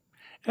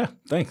 Yeah,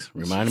 thanks.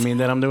 Reminding me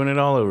that I'm doing it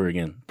all over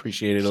again.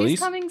 Appreciate it, She's Elise.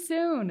 coming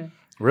soon,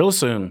 Real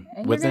soon.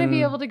 and you're going to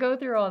be able to go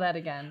through all that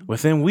again.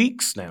 Within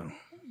weeks now.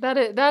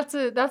 That's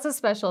a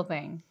special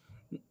thing.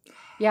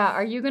 Yeah,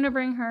 are you going to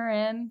bring her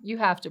in? You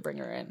have to bring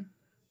her in.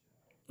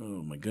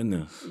 Oh my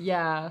goodness.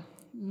 Yeah.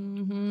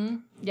 Mm-hmm.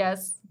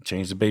 Yes.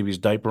 Change the baby's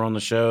diaper on the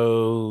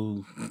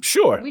show.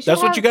 Sure. We should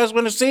That's what have- you guys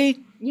want to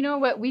see? You know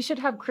what? We should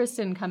have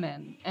Kristen come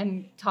in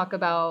and talk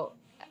about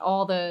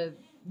all the,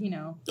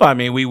 Well, I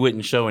mean, we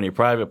wouldn't show any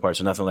private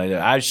parts or nothing like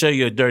that. I'd show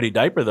you a dirty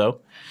diaper,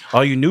 though.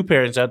 All you new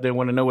parents out there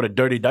want to know what a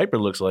dirty diaper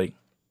looks like.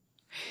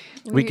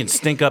 We can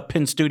stink up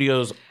Penn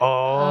Studios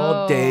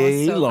all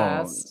day so long.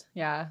 fast.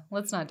 Yeah,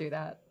 let's not do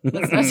that.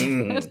 Let's not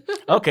do that.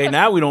 Okay,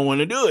 now we don't want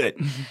to do it.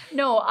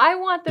 No, I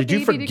want the Did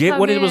you baby to forget come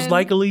what it was in.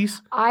 like,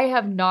 Elise? I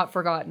have not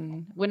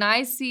forgotten. When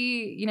I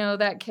see,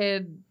 that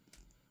kid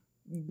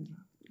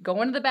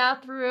go into the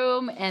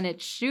bathroom and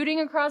it's shooting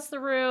across the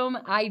room,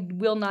 I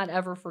will not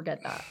ever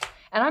forget that.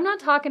 And I'm not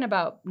talking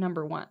about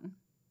number one.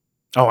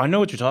 Oh, I know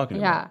what you're talking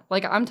Yeah, about.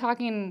 like I'm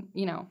talking,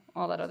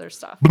 all that other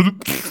stuff.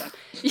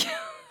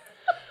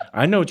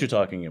 I know what you're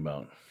talking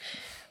about.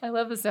 I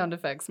love the sound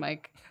effects,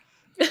 Mike.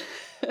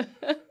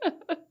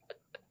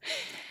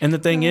 And the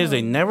thing is,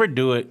 they never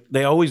do it.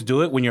 They always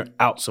do it when you're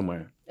out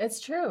somewhere. It's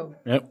true.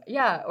 Yep.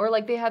 Yeah, or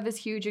like they have this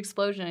huge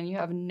explosion and you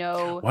have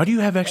no. Why do you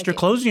have extra Okay.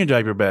 clothes in your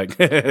diaper bag?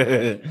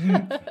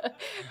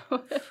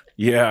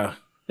 Yeah.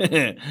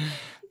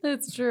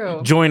 It's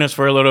true. Join us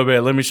for a little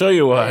bit. Let me show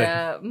you why.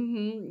 Yeah,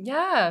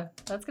 yeah,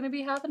 that's gonna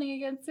be happening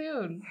again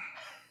soon.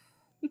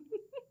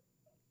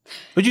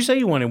 Would you say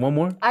you wanted one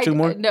more? Two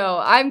more? No,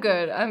 I'm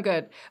good.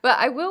 But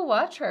I will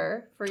watch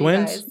her for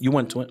Twins? you guys. You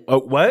want twins? Oh,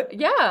 what?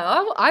 Yeah,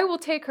 I will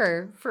take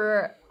her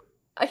for.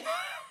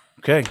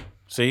 Okay.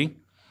 See?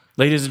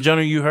 Ladies and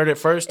gentlemen, you heard it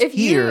first If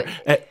here you-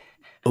 at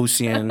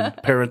Ocean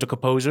Parental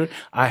Composure.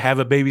 I have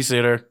a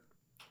babysitter.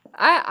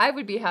 I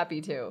would be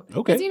happy to.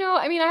 Okay. Because,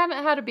 I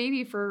haven't had a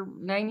baby for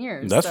 9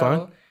 years. That's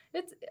so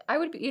fine. I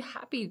would be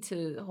happy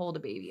to hold a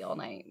baby all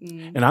night.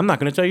 And I'm not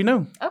going to tell you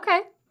no.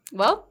 Okay.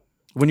 Well,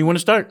 When you want to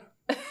start?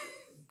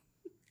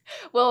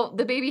 Well,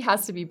 the baby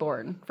has to be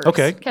born first.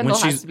 Okay. Kendall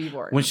has to be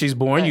born. When she's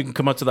born, But you can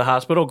come up to the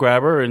hospital,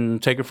 grab her,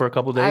 and take her for a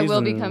couple days. I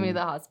will be coming to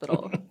the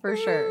hospital for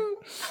sure.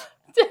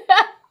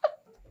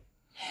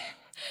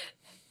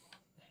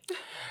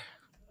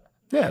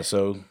 Yeah,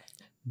 so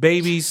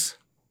babies,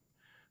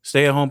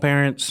 stay-at-home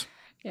parents,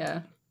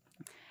 Yeah.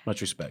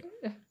 much respect.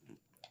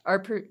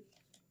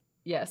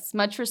 Yes,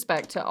 much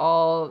respect to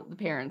all the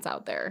parents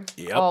out there.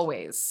 Yep.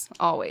 Always.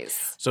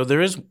 So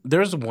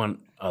there's one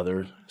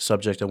other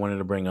subject I wanted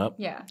to bring up.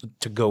 Yeah.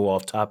 To go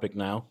off topic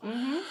now.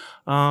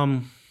 Mm-hmm.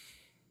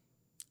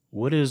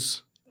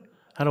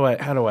 How do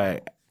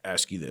I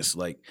ask you this?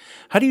 Like,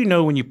 how do you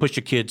know when you push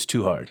your kids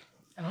too hard?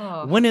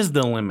 Oh, When is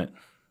the limit?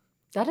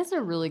 that is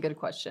a really good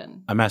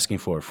question. I'm asking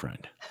for a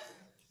friend.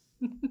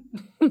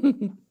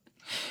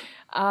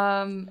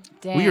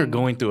 Dang. We are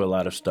going through a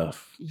lot of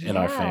stuff in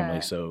our Yeah.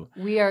 family, so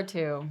We are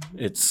too.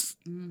 it's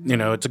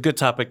Mhm. it's a good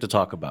topic to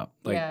talk about.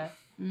 Like Yeah.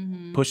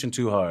 Mm-hmm. pushing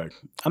too hard.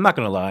 I'm not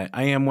gonna lie.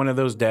 I am one of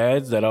those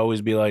dads that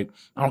always be like,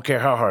 I don't care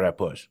how hard I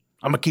push.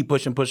 I'm gonna keep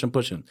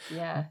pushing.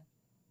 Yeah.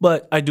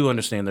 But I do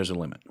understand there's a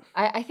limit.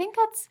 I think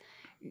that's,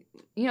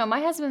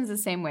 my husband's the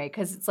same way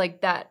because it's like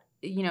that,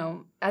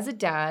 as a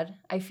dad,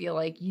 I feel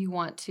like you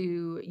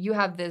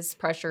have this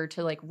pressure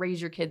to like raise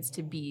your kids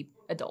to be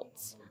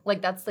adults.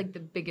 Like that's like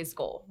the biggest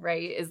goal,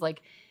 right? Is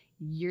like,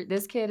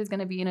 this kid is going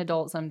to be an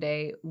adult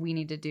someday. We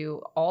need to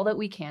do all that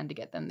we can to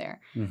get them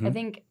there. Mhm. I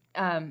think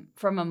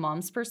from a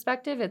mom's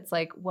perspective, it's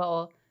like,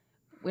 well,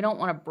 we don't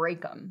want to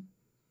break them,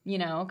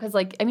 because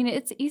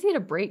it's easy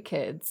to break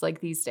kids like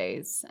these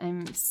days.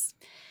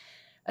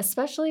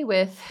 Especially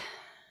with,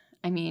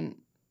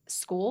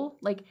 school.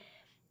 Like,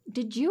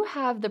 did you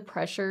have the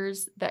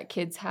pressures that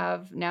kids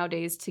have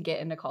nowadays to get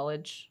into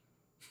college?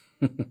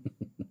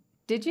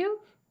 Did you?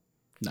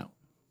 No.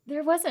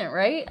 There wasn't,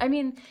 right?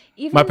 Even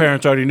My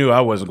parents already knew I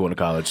wasn't going to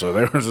college, so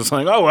they were just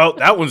like, oh, well,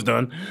 that one's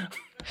done.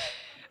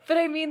 But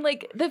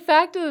the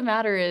fact of the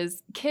matter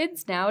is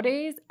kids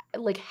nowadays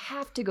like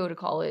have to go to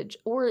college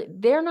or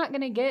they're not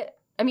going to get,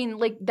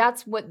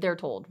 that's what they're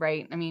told,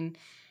 right?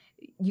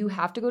 You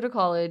have to go to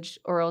college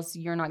or else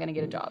you're not going to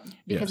get a job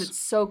because Yes. it's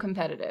so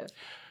competitive.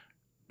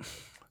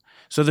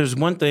 So there's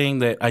one thing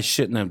that I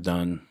shouldn't have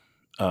done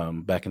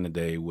back in the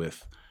day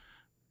with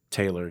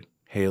Taylor,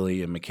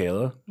 Haley, and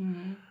Michaela.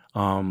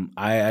 Mm-hmm.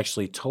 I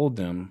actually told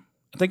them,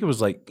 I think it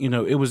was like,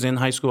 it was in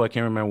high school. I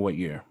can't remember what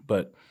year.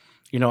 But,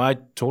 I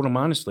told them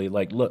honestly,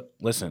 like, look,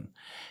 listen,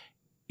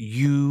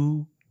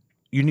 you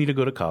need to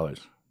go to college,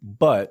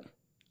 but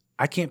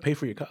I can't pay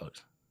for your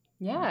college.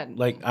 Yeah.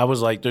 Like, I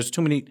was like, there's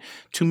too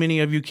many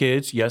of you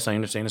kids. Yes, I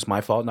understand it's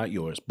my fault, not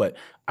yours, but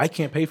I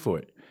can't pay for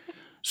it.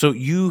 So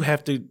you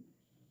have to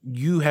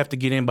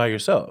get in by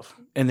yourself.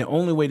 And the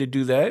only way to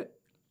do that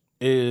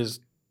is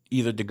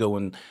either to go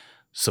in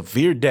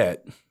severe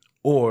debt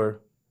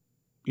or,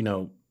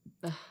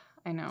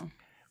 I know.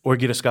 or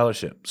get a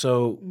scholarship.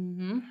 So,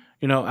 Mm-hmm.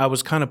 I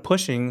was kind of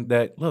pushing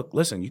that, look,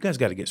 listen, you guys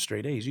got to get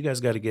straight A's. You guys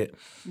got to get,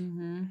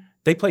 Mm-hmm.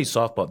 they play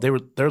softball.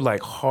 They're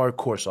like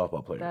hardcore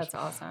softball players. That's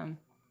awesome.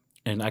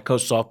 And I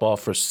coached softball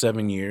for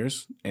 7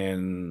 years.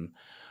 And,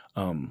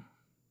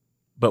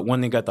 but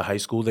when they got to high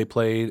school, they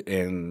played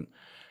and,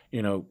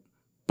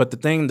 but the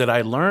thing that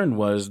I learned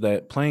was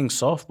that playing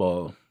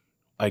softball,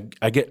 I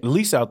get at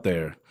least out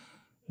there,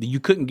 you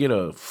couldn't get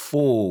a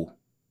full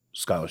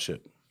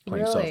scholarship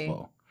playing Really?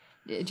 softball.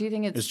 Do you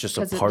think it's just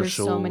a because there's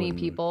partial so many and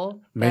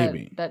people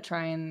maybe. that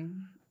try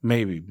and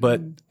Maybe, but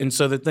and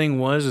so the thing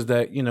was is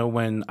that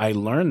when I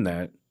learned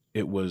that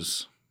it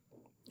was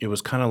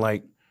kind of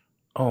like,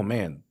 oh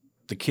man,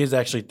 the kids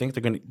actually think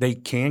they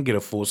can get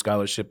a full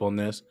scholarship on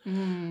this,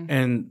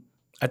 and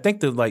I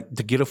think that like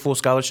to get a full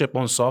scholarship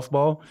on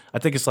softball, I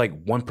think it's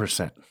like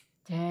 1%.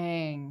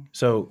 Dang.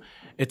 So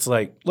it's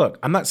like, look,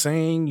 I'm not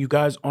saying you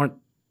guys aren't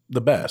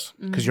the best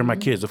because you're my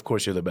kids. Of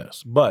course, you're the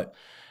best, but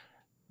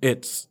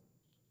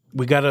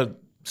we got to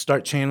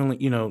start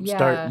channeling, Yeah.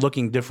 start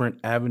looking different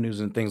avenues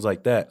and things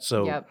like that.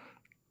 So Yep.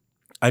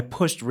 I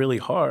pushed really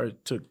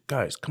hard to,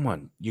 guys, come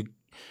on, you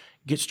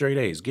get straight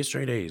A's, get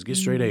straight A's, get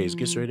straight A's,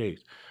 get straight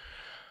A's.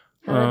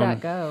 How did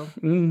that go?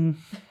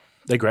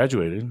 They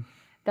graduated.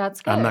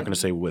 That's good. I'm not going to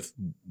say with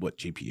what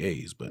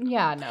GPAs, but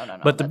Yeah, no.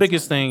 but the that's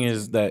biggest not- thing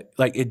is that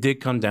like it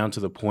did come down to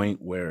the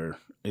point where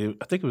I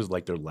think it was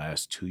like their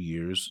last 2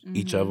 years,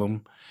 each of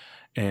them,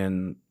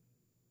 and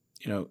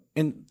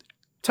and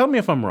tell me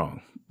if I'm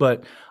wrong,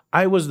 but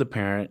I was the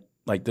parent.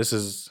 Like this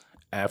is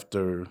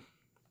after,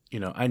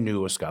 I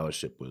knew a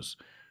scholarship was.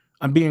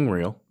 I'm being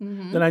real.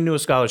 Mhm. Then I knew a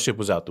scholarship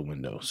was out the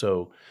window.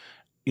 So,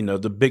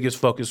 the biggest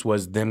focus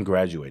was them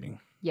graduating.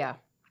 Yeah.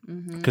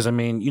 Mm-hmm. Because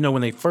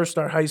when they first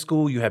start high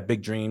school, you have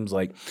big dreams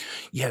like,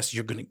 yes,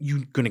 you're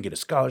gonna get a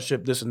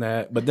scholarship, this and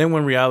that. But then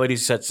when reality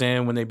sets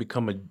in, when they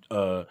become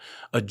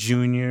a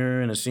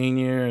junior and a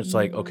senior, it's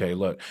like, okay,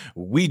 look,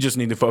 we just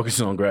need to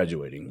focus on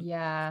graduating.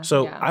 Yeah.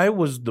 So yeah. I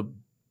was the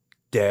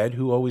dad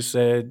who always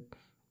said,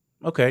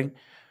 okay,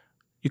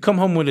 you come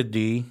home with a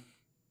D,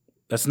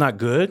 that's not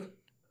good,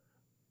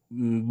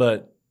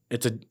 but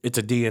it's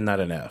a D and not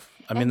an F.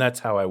 I mean, And- that's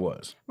how I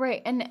was.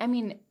 Right. And I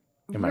mean,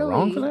 Am I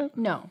wrong for that?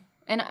 No.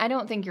 And I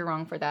don't think you're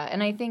wrong for that.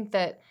 And I think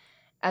that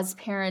as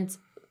parents,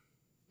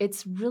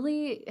 it's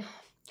really,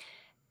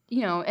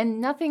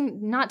 and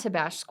not to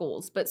bash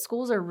schools, but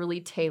schools are really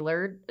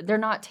tailored. They're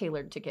not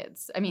tailored to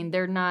kids. I mean,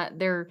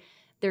 they're,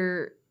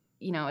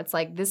 it's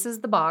like, this is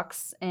the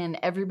box and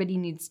everybody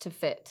needs to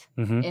fit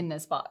Mm-hmm. in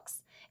this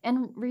box.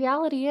 And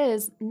reality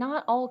is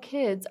not all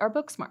kids are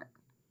book smart.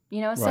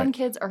 Some Right.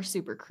 kids are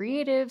super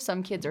creative.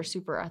 Some kids are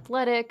super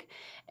athletic.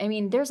 I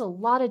mean, there's a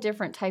lot of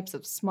different types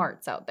of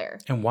smarts out there.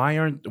 And why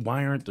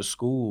aren't the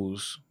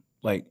schools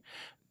like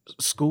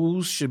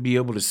schools should be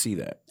able to see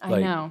that? I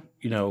Like, know.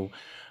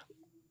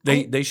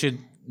 They should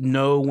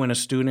know when a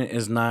student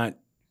is not,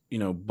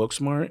 book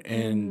smart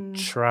and Mhm.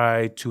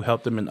 try to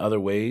help them in other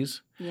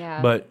ways.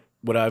 Yeah. But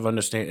what I've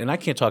understand, and I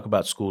can't talk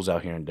about schools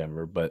out here in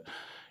Denver, but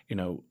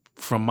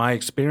from my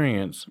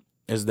experience,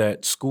 is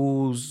that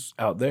schools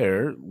out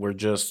there were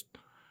just,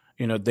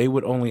 they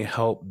would only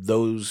help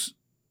those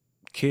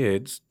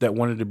kids that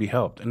wanted to be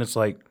helped, and it's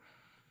like,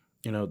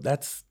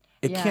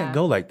 it Yeah. can't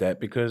go like that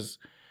because,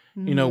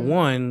 Mhm.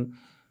 one,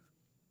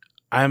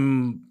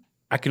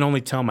 I can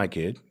only tell my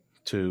kid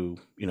to,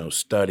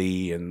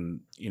 study and,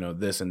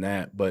 this and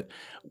that, but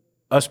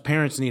us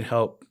parents need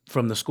help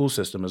from the school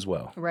system as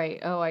well. Right.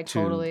 Oh, I to-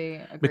 totally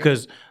agree.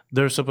 Because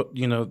they're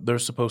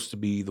supposed to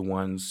be the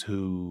ones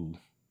who,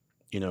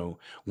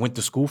 went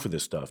to school for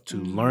this stuff to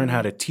learn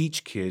how to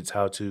teach kids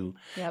how to.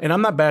 Yep. And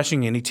I'm not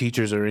bashing any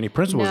teachers or any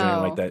principals or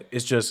anything No. like that.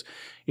 It's just,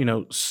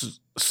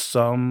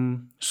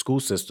 some school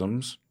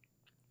systems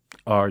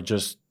are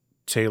just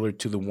tailored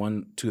to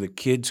the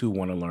kids who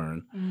want to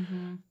learn.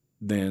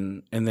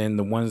 Mhm. And then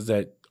the ones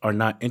that are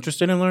not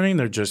interested in learning,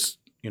 they're just,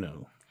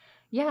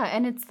 Yeah,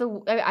 and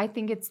I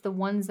think it's the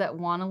ones that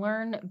want to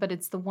learn, but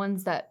it's the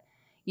ones that,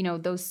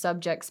 those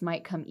subjects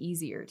might come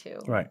easier to.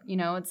 right.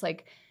 It's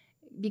like,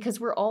 because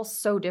we're all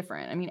so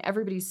different. I mean,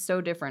 everybody's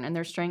so different and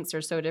their strengths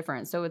are so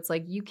different. So it's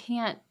like, you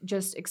can't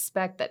just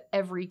expect that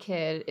every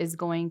kid is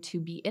going to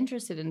be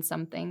interested in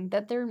something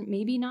that they're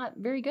maybe not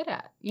very good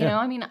at. You Yeah. know,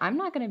 I mean, I'm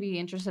not going to be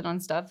interested on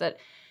stuff that,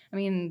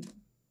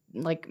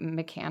 like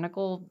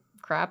mechanical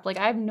crap. Like,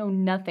 I know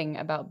nothing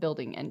about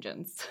building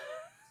engines.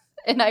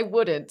 And I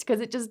wouldn't, because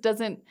it just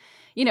doesn't,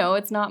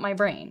 it's not my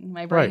brain.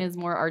 My brain Right. is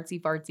more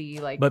artsy fartsy.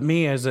 Like, But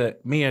me as an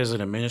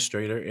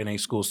administrator in a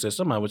school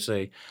system, I would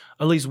say,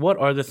 at least what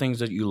are the things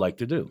that you like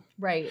to do?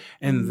 right.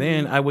 And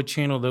then Mhm. I would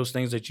channel those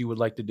things that you would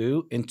like to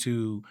do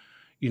into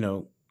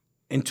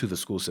the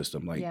school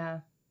system. Like,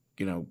 Yeah.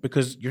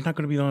 Because you're not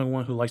going to be the only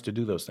one who likes to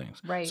do those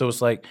things. Right. So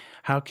it's like,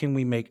 how can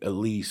we make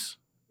Elise,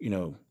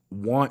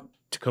 want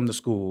to come to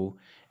school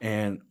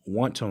and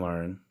want to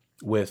learn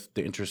with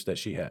the interest that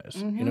she has?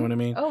 You know Mhm. what I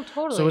mean? Oh,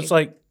 totally. So it's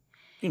like,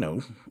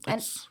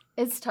 it's,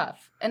 It's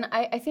tough. And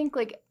I think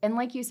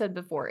like you said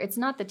before, it's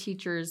not the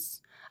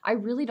teachers. I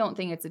really don't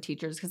think it's the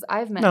teachers, because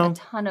I've met No, a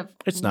ton of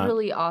it's not.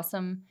 really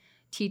awesome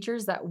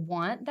teachers that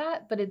want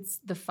that, but it's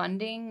the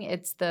funding,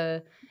 it's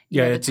the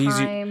Yeah, the it's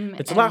easy. time.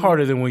 It's a lot and-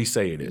 harder than we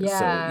say it is. Yeah.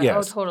 So Oh,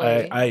 yes,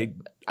 totally.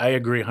 I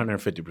agree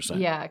 150%.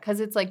 Yeah, because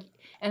it's like,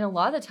 and a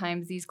lot of the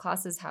times these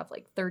classes have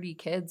like 30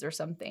 kids or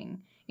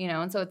something,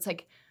 and so it's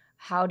like,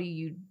 how do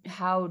you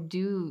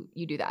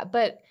do that?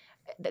 But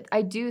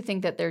I do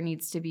think that there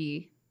needs to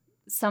be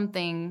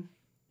something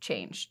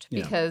changed,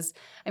 Yeah. because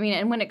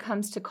and when it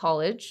comes to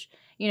college,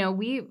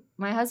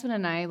 my husband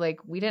and I, like,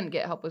 we didn't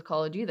get help with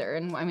college either,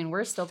 and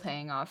we're still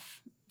paying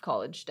off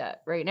college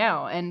debt right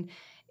now, and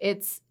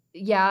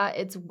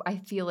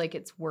I feel like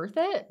it's worth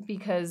it,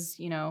 because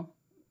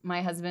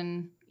my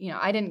husband,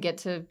 I didn't get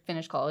to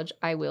finish college.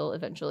 I will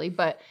eventually,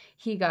 but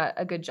he got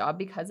a good job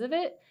because of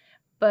it.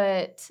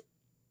 But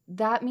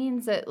that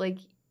means that, like,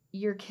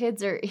 your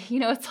kids are,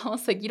 it's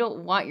almost like you don't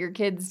want your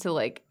kids to,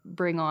 like,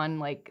 bring on,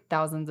 like,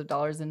 thousands of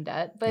dollars in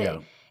debt. But Yeah.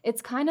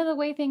 it's kind of the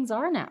way things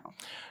are now.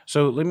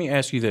 So let me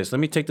ask you this. Let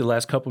me take the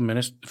last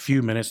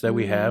few minutes that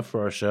we Mhm. have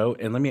for our show,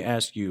 and let me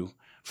ask you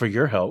for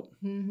your help.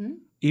 Mm-hmm.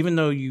 Even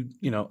though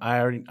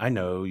I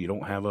know you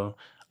don't have a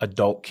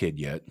adult kid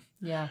yet,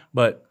 Yeah.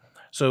 but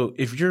so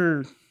if you're,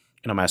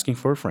 and I'm asking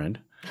for a friend,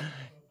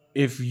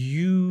 if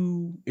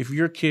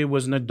your kid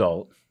was an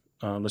adult,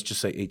 let's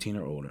just say 18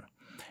 or older,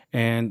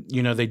 and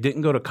they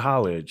didn't go to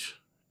college,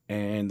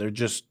 and they're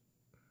just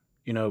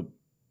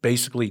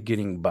basically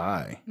getting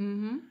by,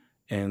 Mm-hmm.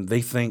 and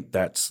they think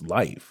that's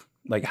life.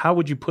 Like, how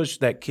would you push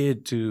that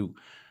kid to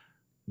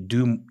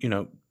do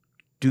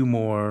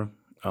more,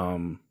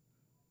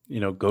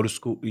 go to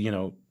school,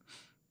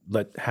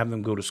 have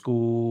them go to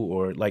school,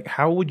 or like,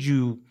 how would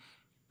you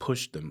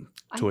push them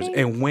towards,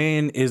 and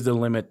when is the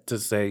limit to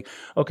say,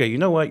 okay, you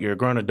know what, you're a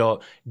grown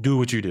adult, do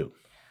what you do?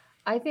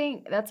 I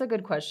think that's a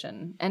good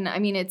question. And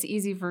it's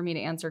easy for me to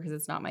answer because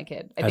it's not my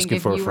kid. I Asking think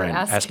if for a you were friend.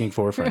 Asking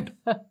for a friend.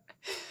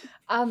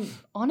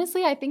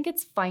 Honestly, I think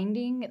it's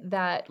finding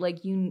that,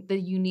 like, the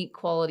unique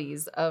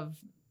qualities of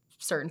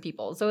certain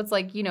people. So it's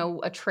like,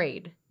 a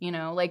trade,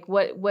 like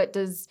what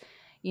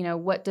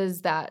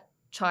does that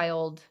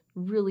child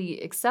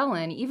really excel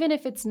in, even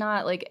if it's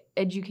not like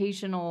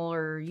educational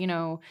or,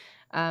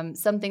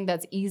 something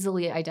that's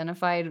easily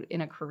identified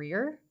in a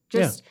career.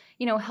 Just,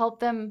 help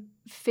them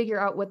figure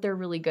out what they're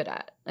really good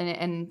at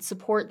and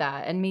support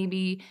that, and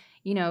maybe,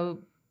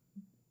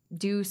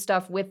 do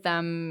stuff with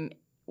them,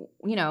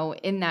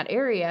 in that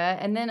area.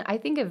 And then I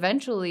think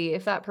eventually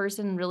if that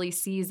person really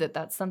sees that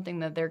that's something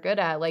that they're good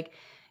at, like,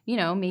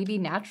 maybe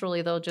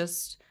naturally they'll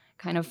just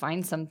kind of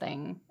find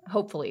something,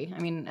 hopefully. I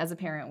mean, as a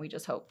parent, we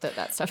just hope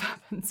that stuff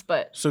happens.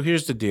 But so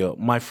here's the deal.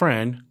 My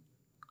friend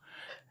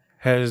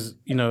has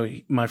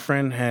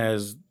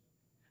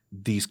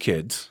these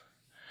kids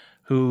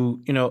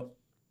who,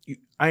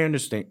 I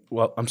understand.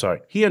 Well, I'm sorry.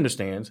 He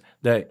understands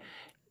that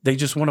they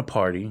just want to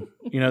party.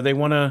 They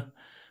want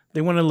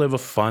to live a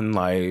fun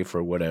life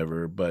or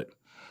whatever. But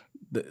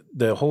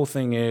the whole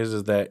thing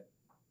is that,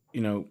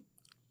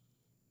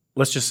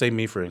 let's just say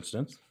me, for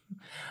instance.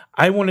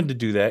 I wanted to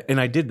do that,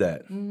 and I did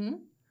that. Mm-hmm.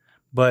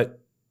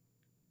 But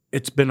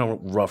it's been a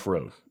rough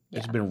road. Yeah.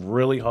 It's been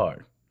really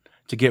hard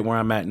to get where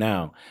I'm at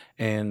now.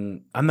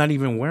 And I'm not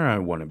even where I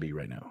want to be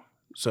right now.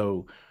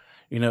 So,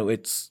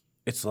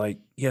 it's like,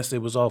 yes,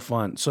 it was all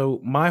fun.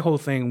 So my whole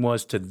thing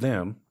was to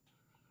them,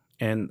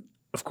 and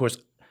of course,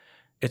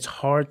 it's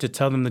hard to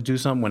tell them to do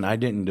something when I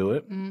didn't do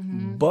it.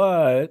 Mm-hmm.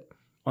 But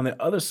on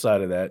the other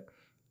side of that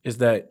is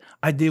that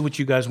I did what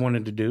you guys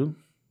wanted to do.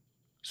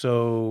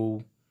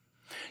 So,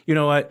 you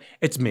know what?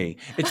 It's me.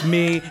 It's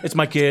me. It's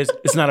my kids.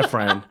 It's not a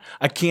friend.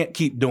 I can't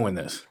keep doing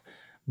this.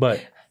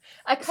 But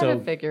I kind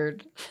of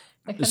figured.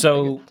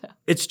 So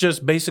it's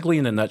just basically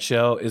in a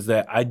nutshell is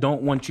that I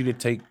don't want you to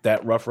take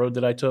that rough road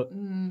that I took.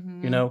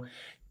 Mm-hmm.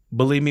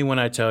 Believe me when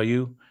I tell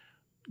you,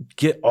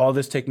 get all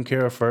this taken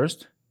care of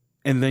first,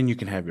 and then you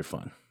can have your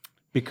fun,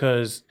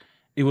 because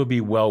it would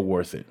be well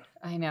worth it.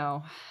 I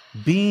know.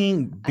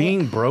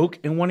 Being broke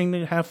and wanting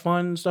to have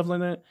fun and stuff like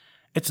that,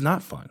 it's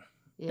not fun.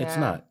 Yeah. It's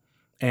not.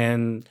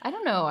 And I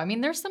don't know. I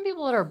mean, there's some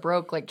people that are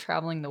broke, like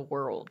traveling the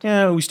world.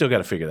 Yeah, we still got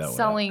to figure that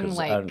selling one out.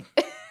 Selling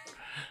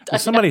Can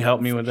somebody help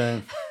me with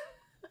that?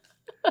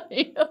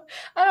 I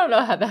don't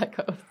know how that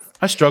goes.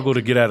 I struggle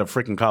to get out of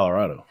freaking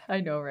Colorado.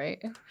 I know,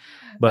 right?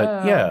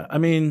 But yeah, I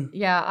mean.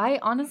 Yeah, I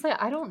honestly,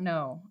 I don't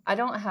know. I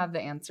don't have the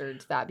answer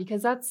to that,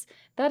 because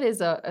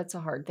it's a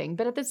hard thing.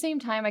 But at the same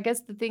time, I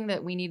guess the thing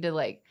that we need to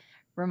like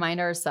remind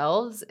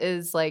ourselves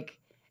is like,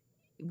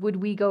 would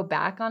we go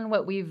back on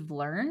what we've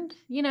learned?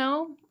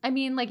 I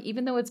mean, like,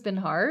 even though it's been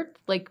hard,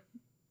 like,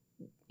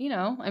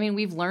 I mean,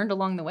 we've learned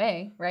along the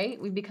way, right?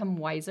 We've become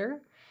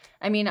wiser.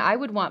 I mean, I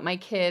would want my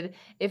kid,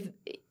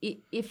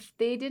 if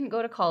they didn't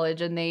go to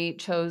college and they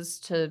chose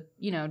to,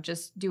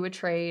 just do a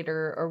trade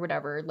or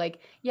whatever, like,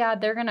 yeah,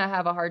 they're going to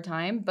have a hard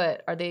time,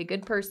 but are they a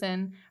good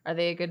person? Are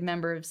they a good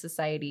member of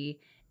society?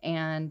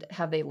 And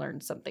have they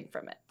learned something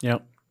from it? Yeah.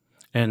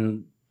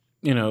 And,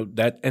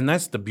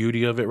 that's the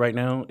beauty of it right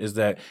now, is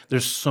that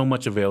there's so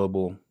much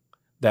available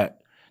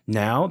that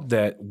now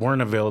that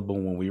weren't available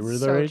when we were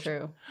their age. So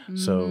true. Mm-hmm.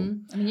 So,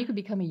 I mean, you could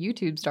become a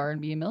YouTube star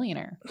and be a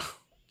millionaire.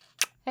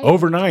 Hey.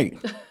 Overnight.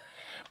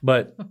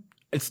 But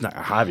it's not,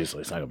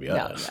 obviously it's not gonna be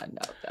us.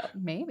 No.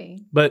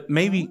 Maybe. But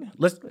maybe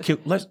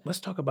let's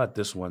talk about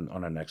this one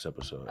on our next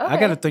episode. Okay, I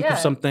gotta think of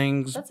some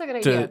things That's a good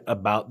idea.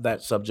 about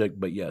that subject.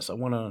 But yes, I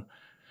wanna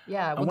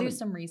do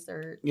some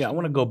research. Yeah, I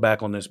wanna go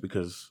back on this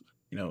because,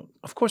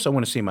 of course I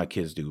wanna see my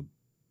kids do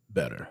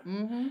better.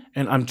 Mm-hmm.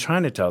 And I'm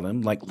trying to tell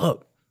them, like,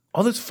 look,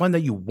 all this fun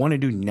that you want to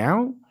do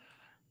now,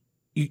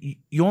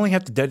 you only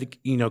have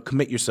to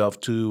commit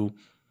yourself to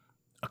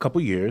a couple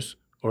years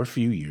or a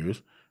few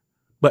years,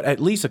 but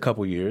at least a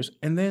couple years,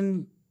 and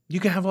then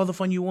you can have all the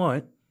fun you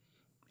want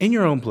in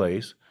your own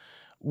place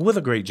with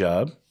a great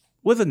job,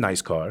 with a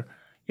nice car.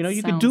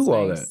 You can do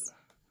all that.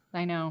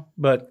 I know.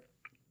 But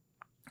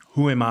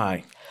who am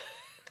I?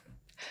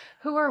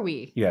 Who are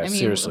we? Yeah, I mean,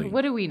 seriously.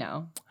 What do we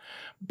know?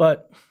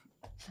 But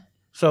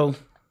so.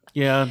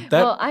 Yeah,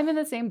 well, I'm in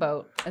the same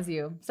boat as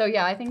you. So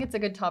yeah, I think it's a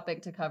good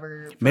topic to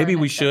cover. Maybe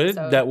we should.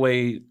 Episode. That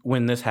way,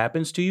 when this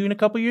happens to you in a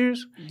couple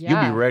years, you'll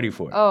be ready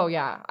for it. Oh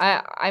yeah,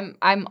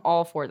 I'm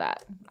all for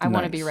that. I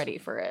want to be ready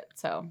for it.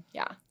 So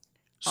yeah,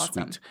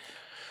 awesome. Sweet.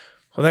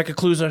 Well, that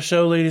concludes our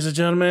show, ladies and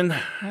gentlemen.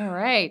 All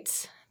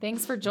right,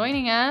 thanks for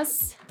joining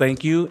us.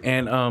 Thank you,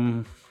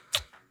 and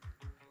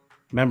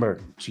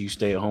remember, to you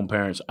stay-at-home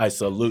parents, I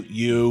salute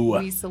you.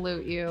 We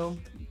salute you.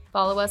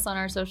 Follow us on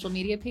our social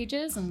media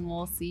pages, and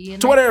we'll see you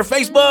Twitter,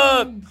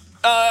 Facebook,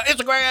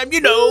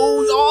 Instagram,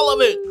 all of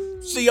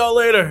it. See y'all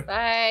later.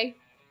 Bye.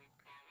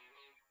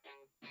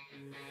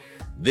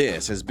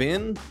 This has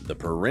been the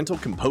Parental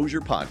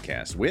Composure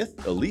Podcast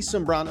with Elise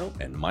Sembrano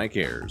and Mike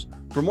Ayers.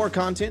 For more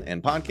content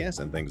and podcasts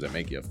and things that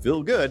make you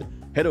feel good,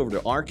 head over to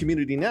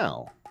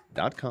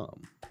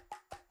ourcommunitynow.com.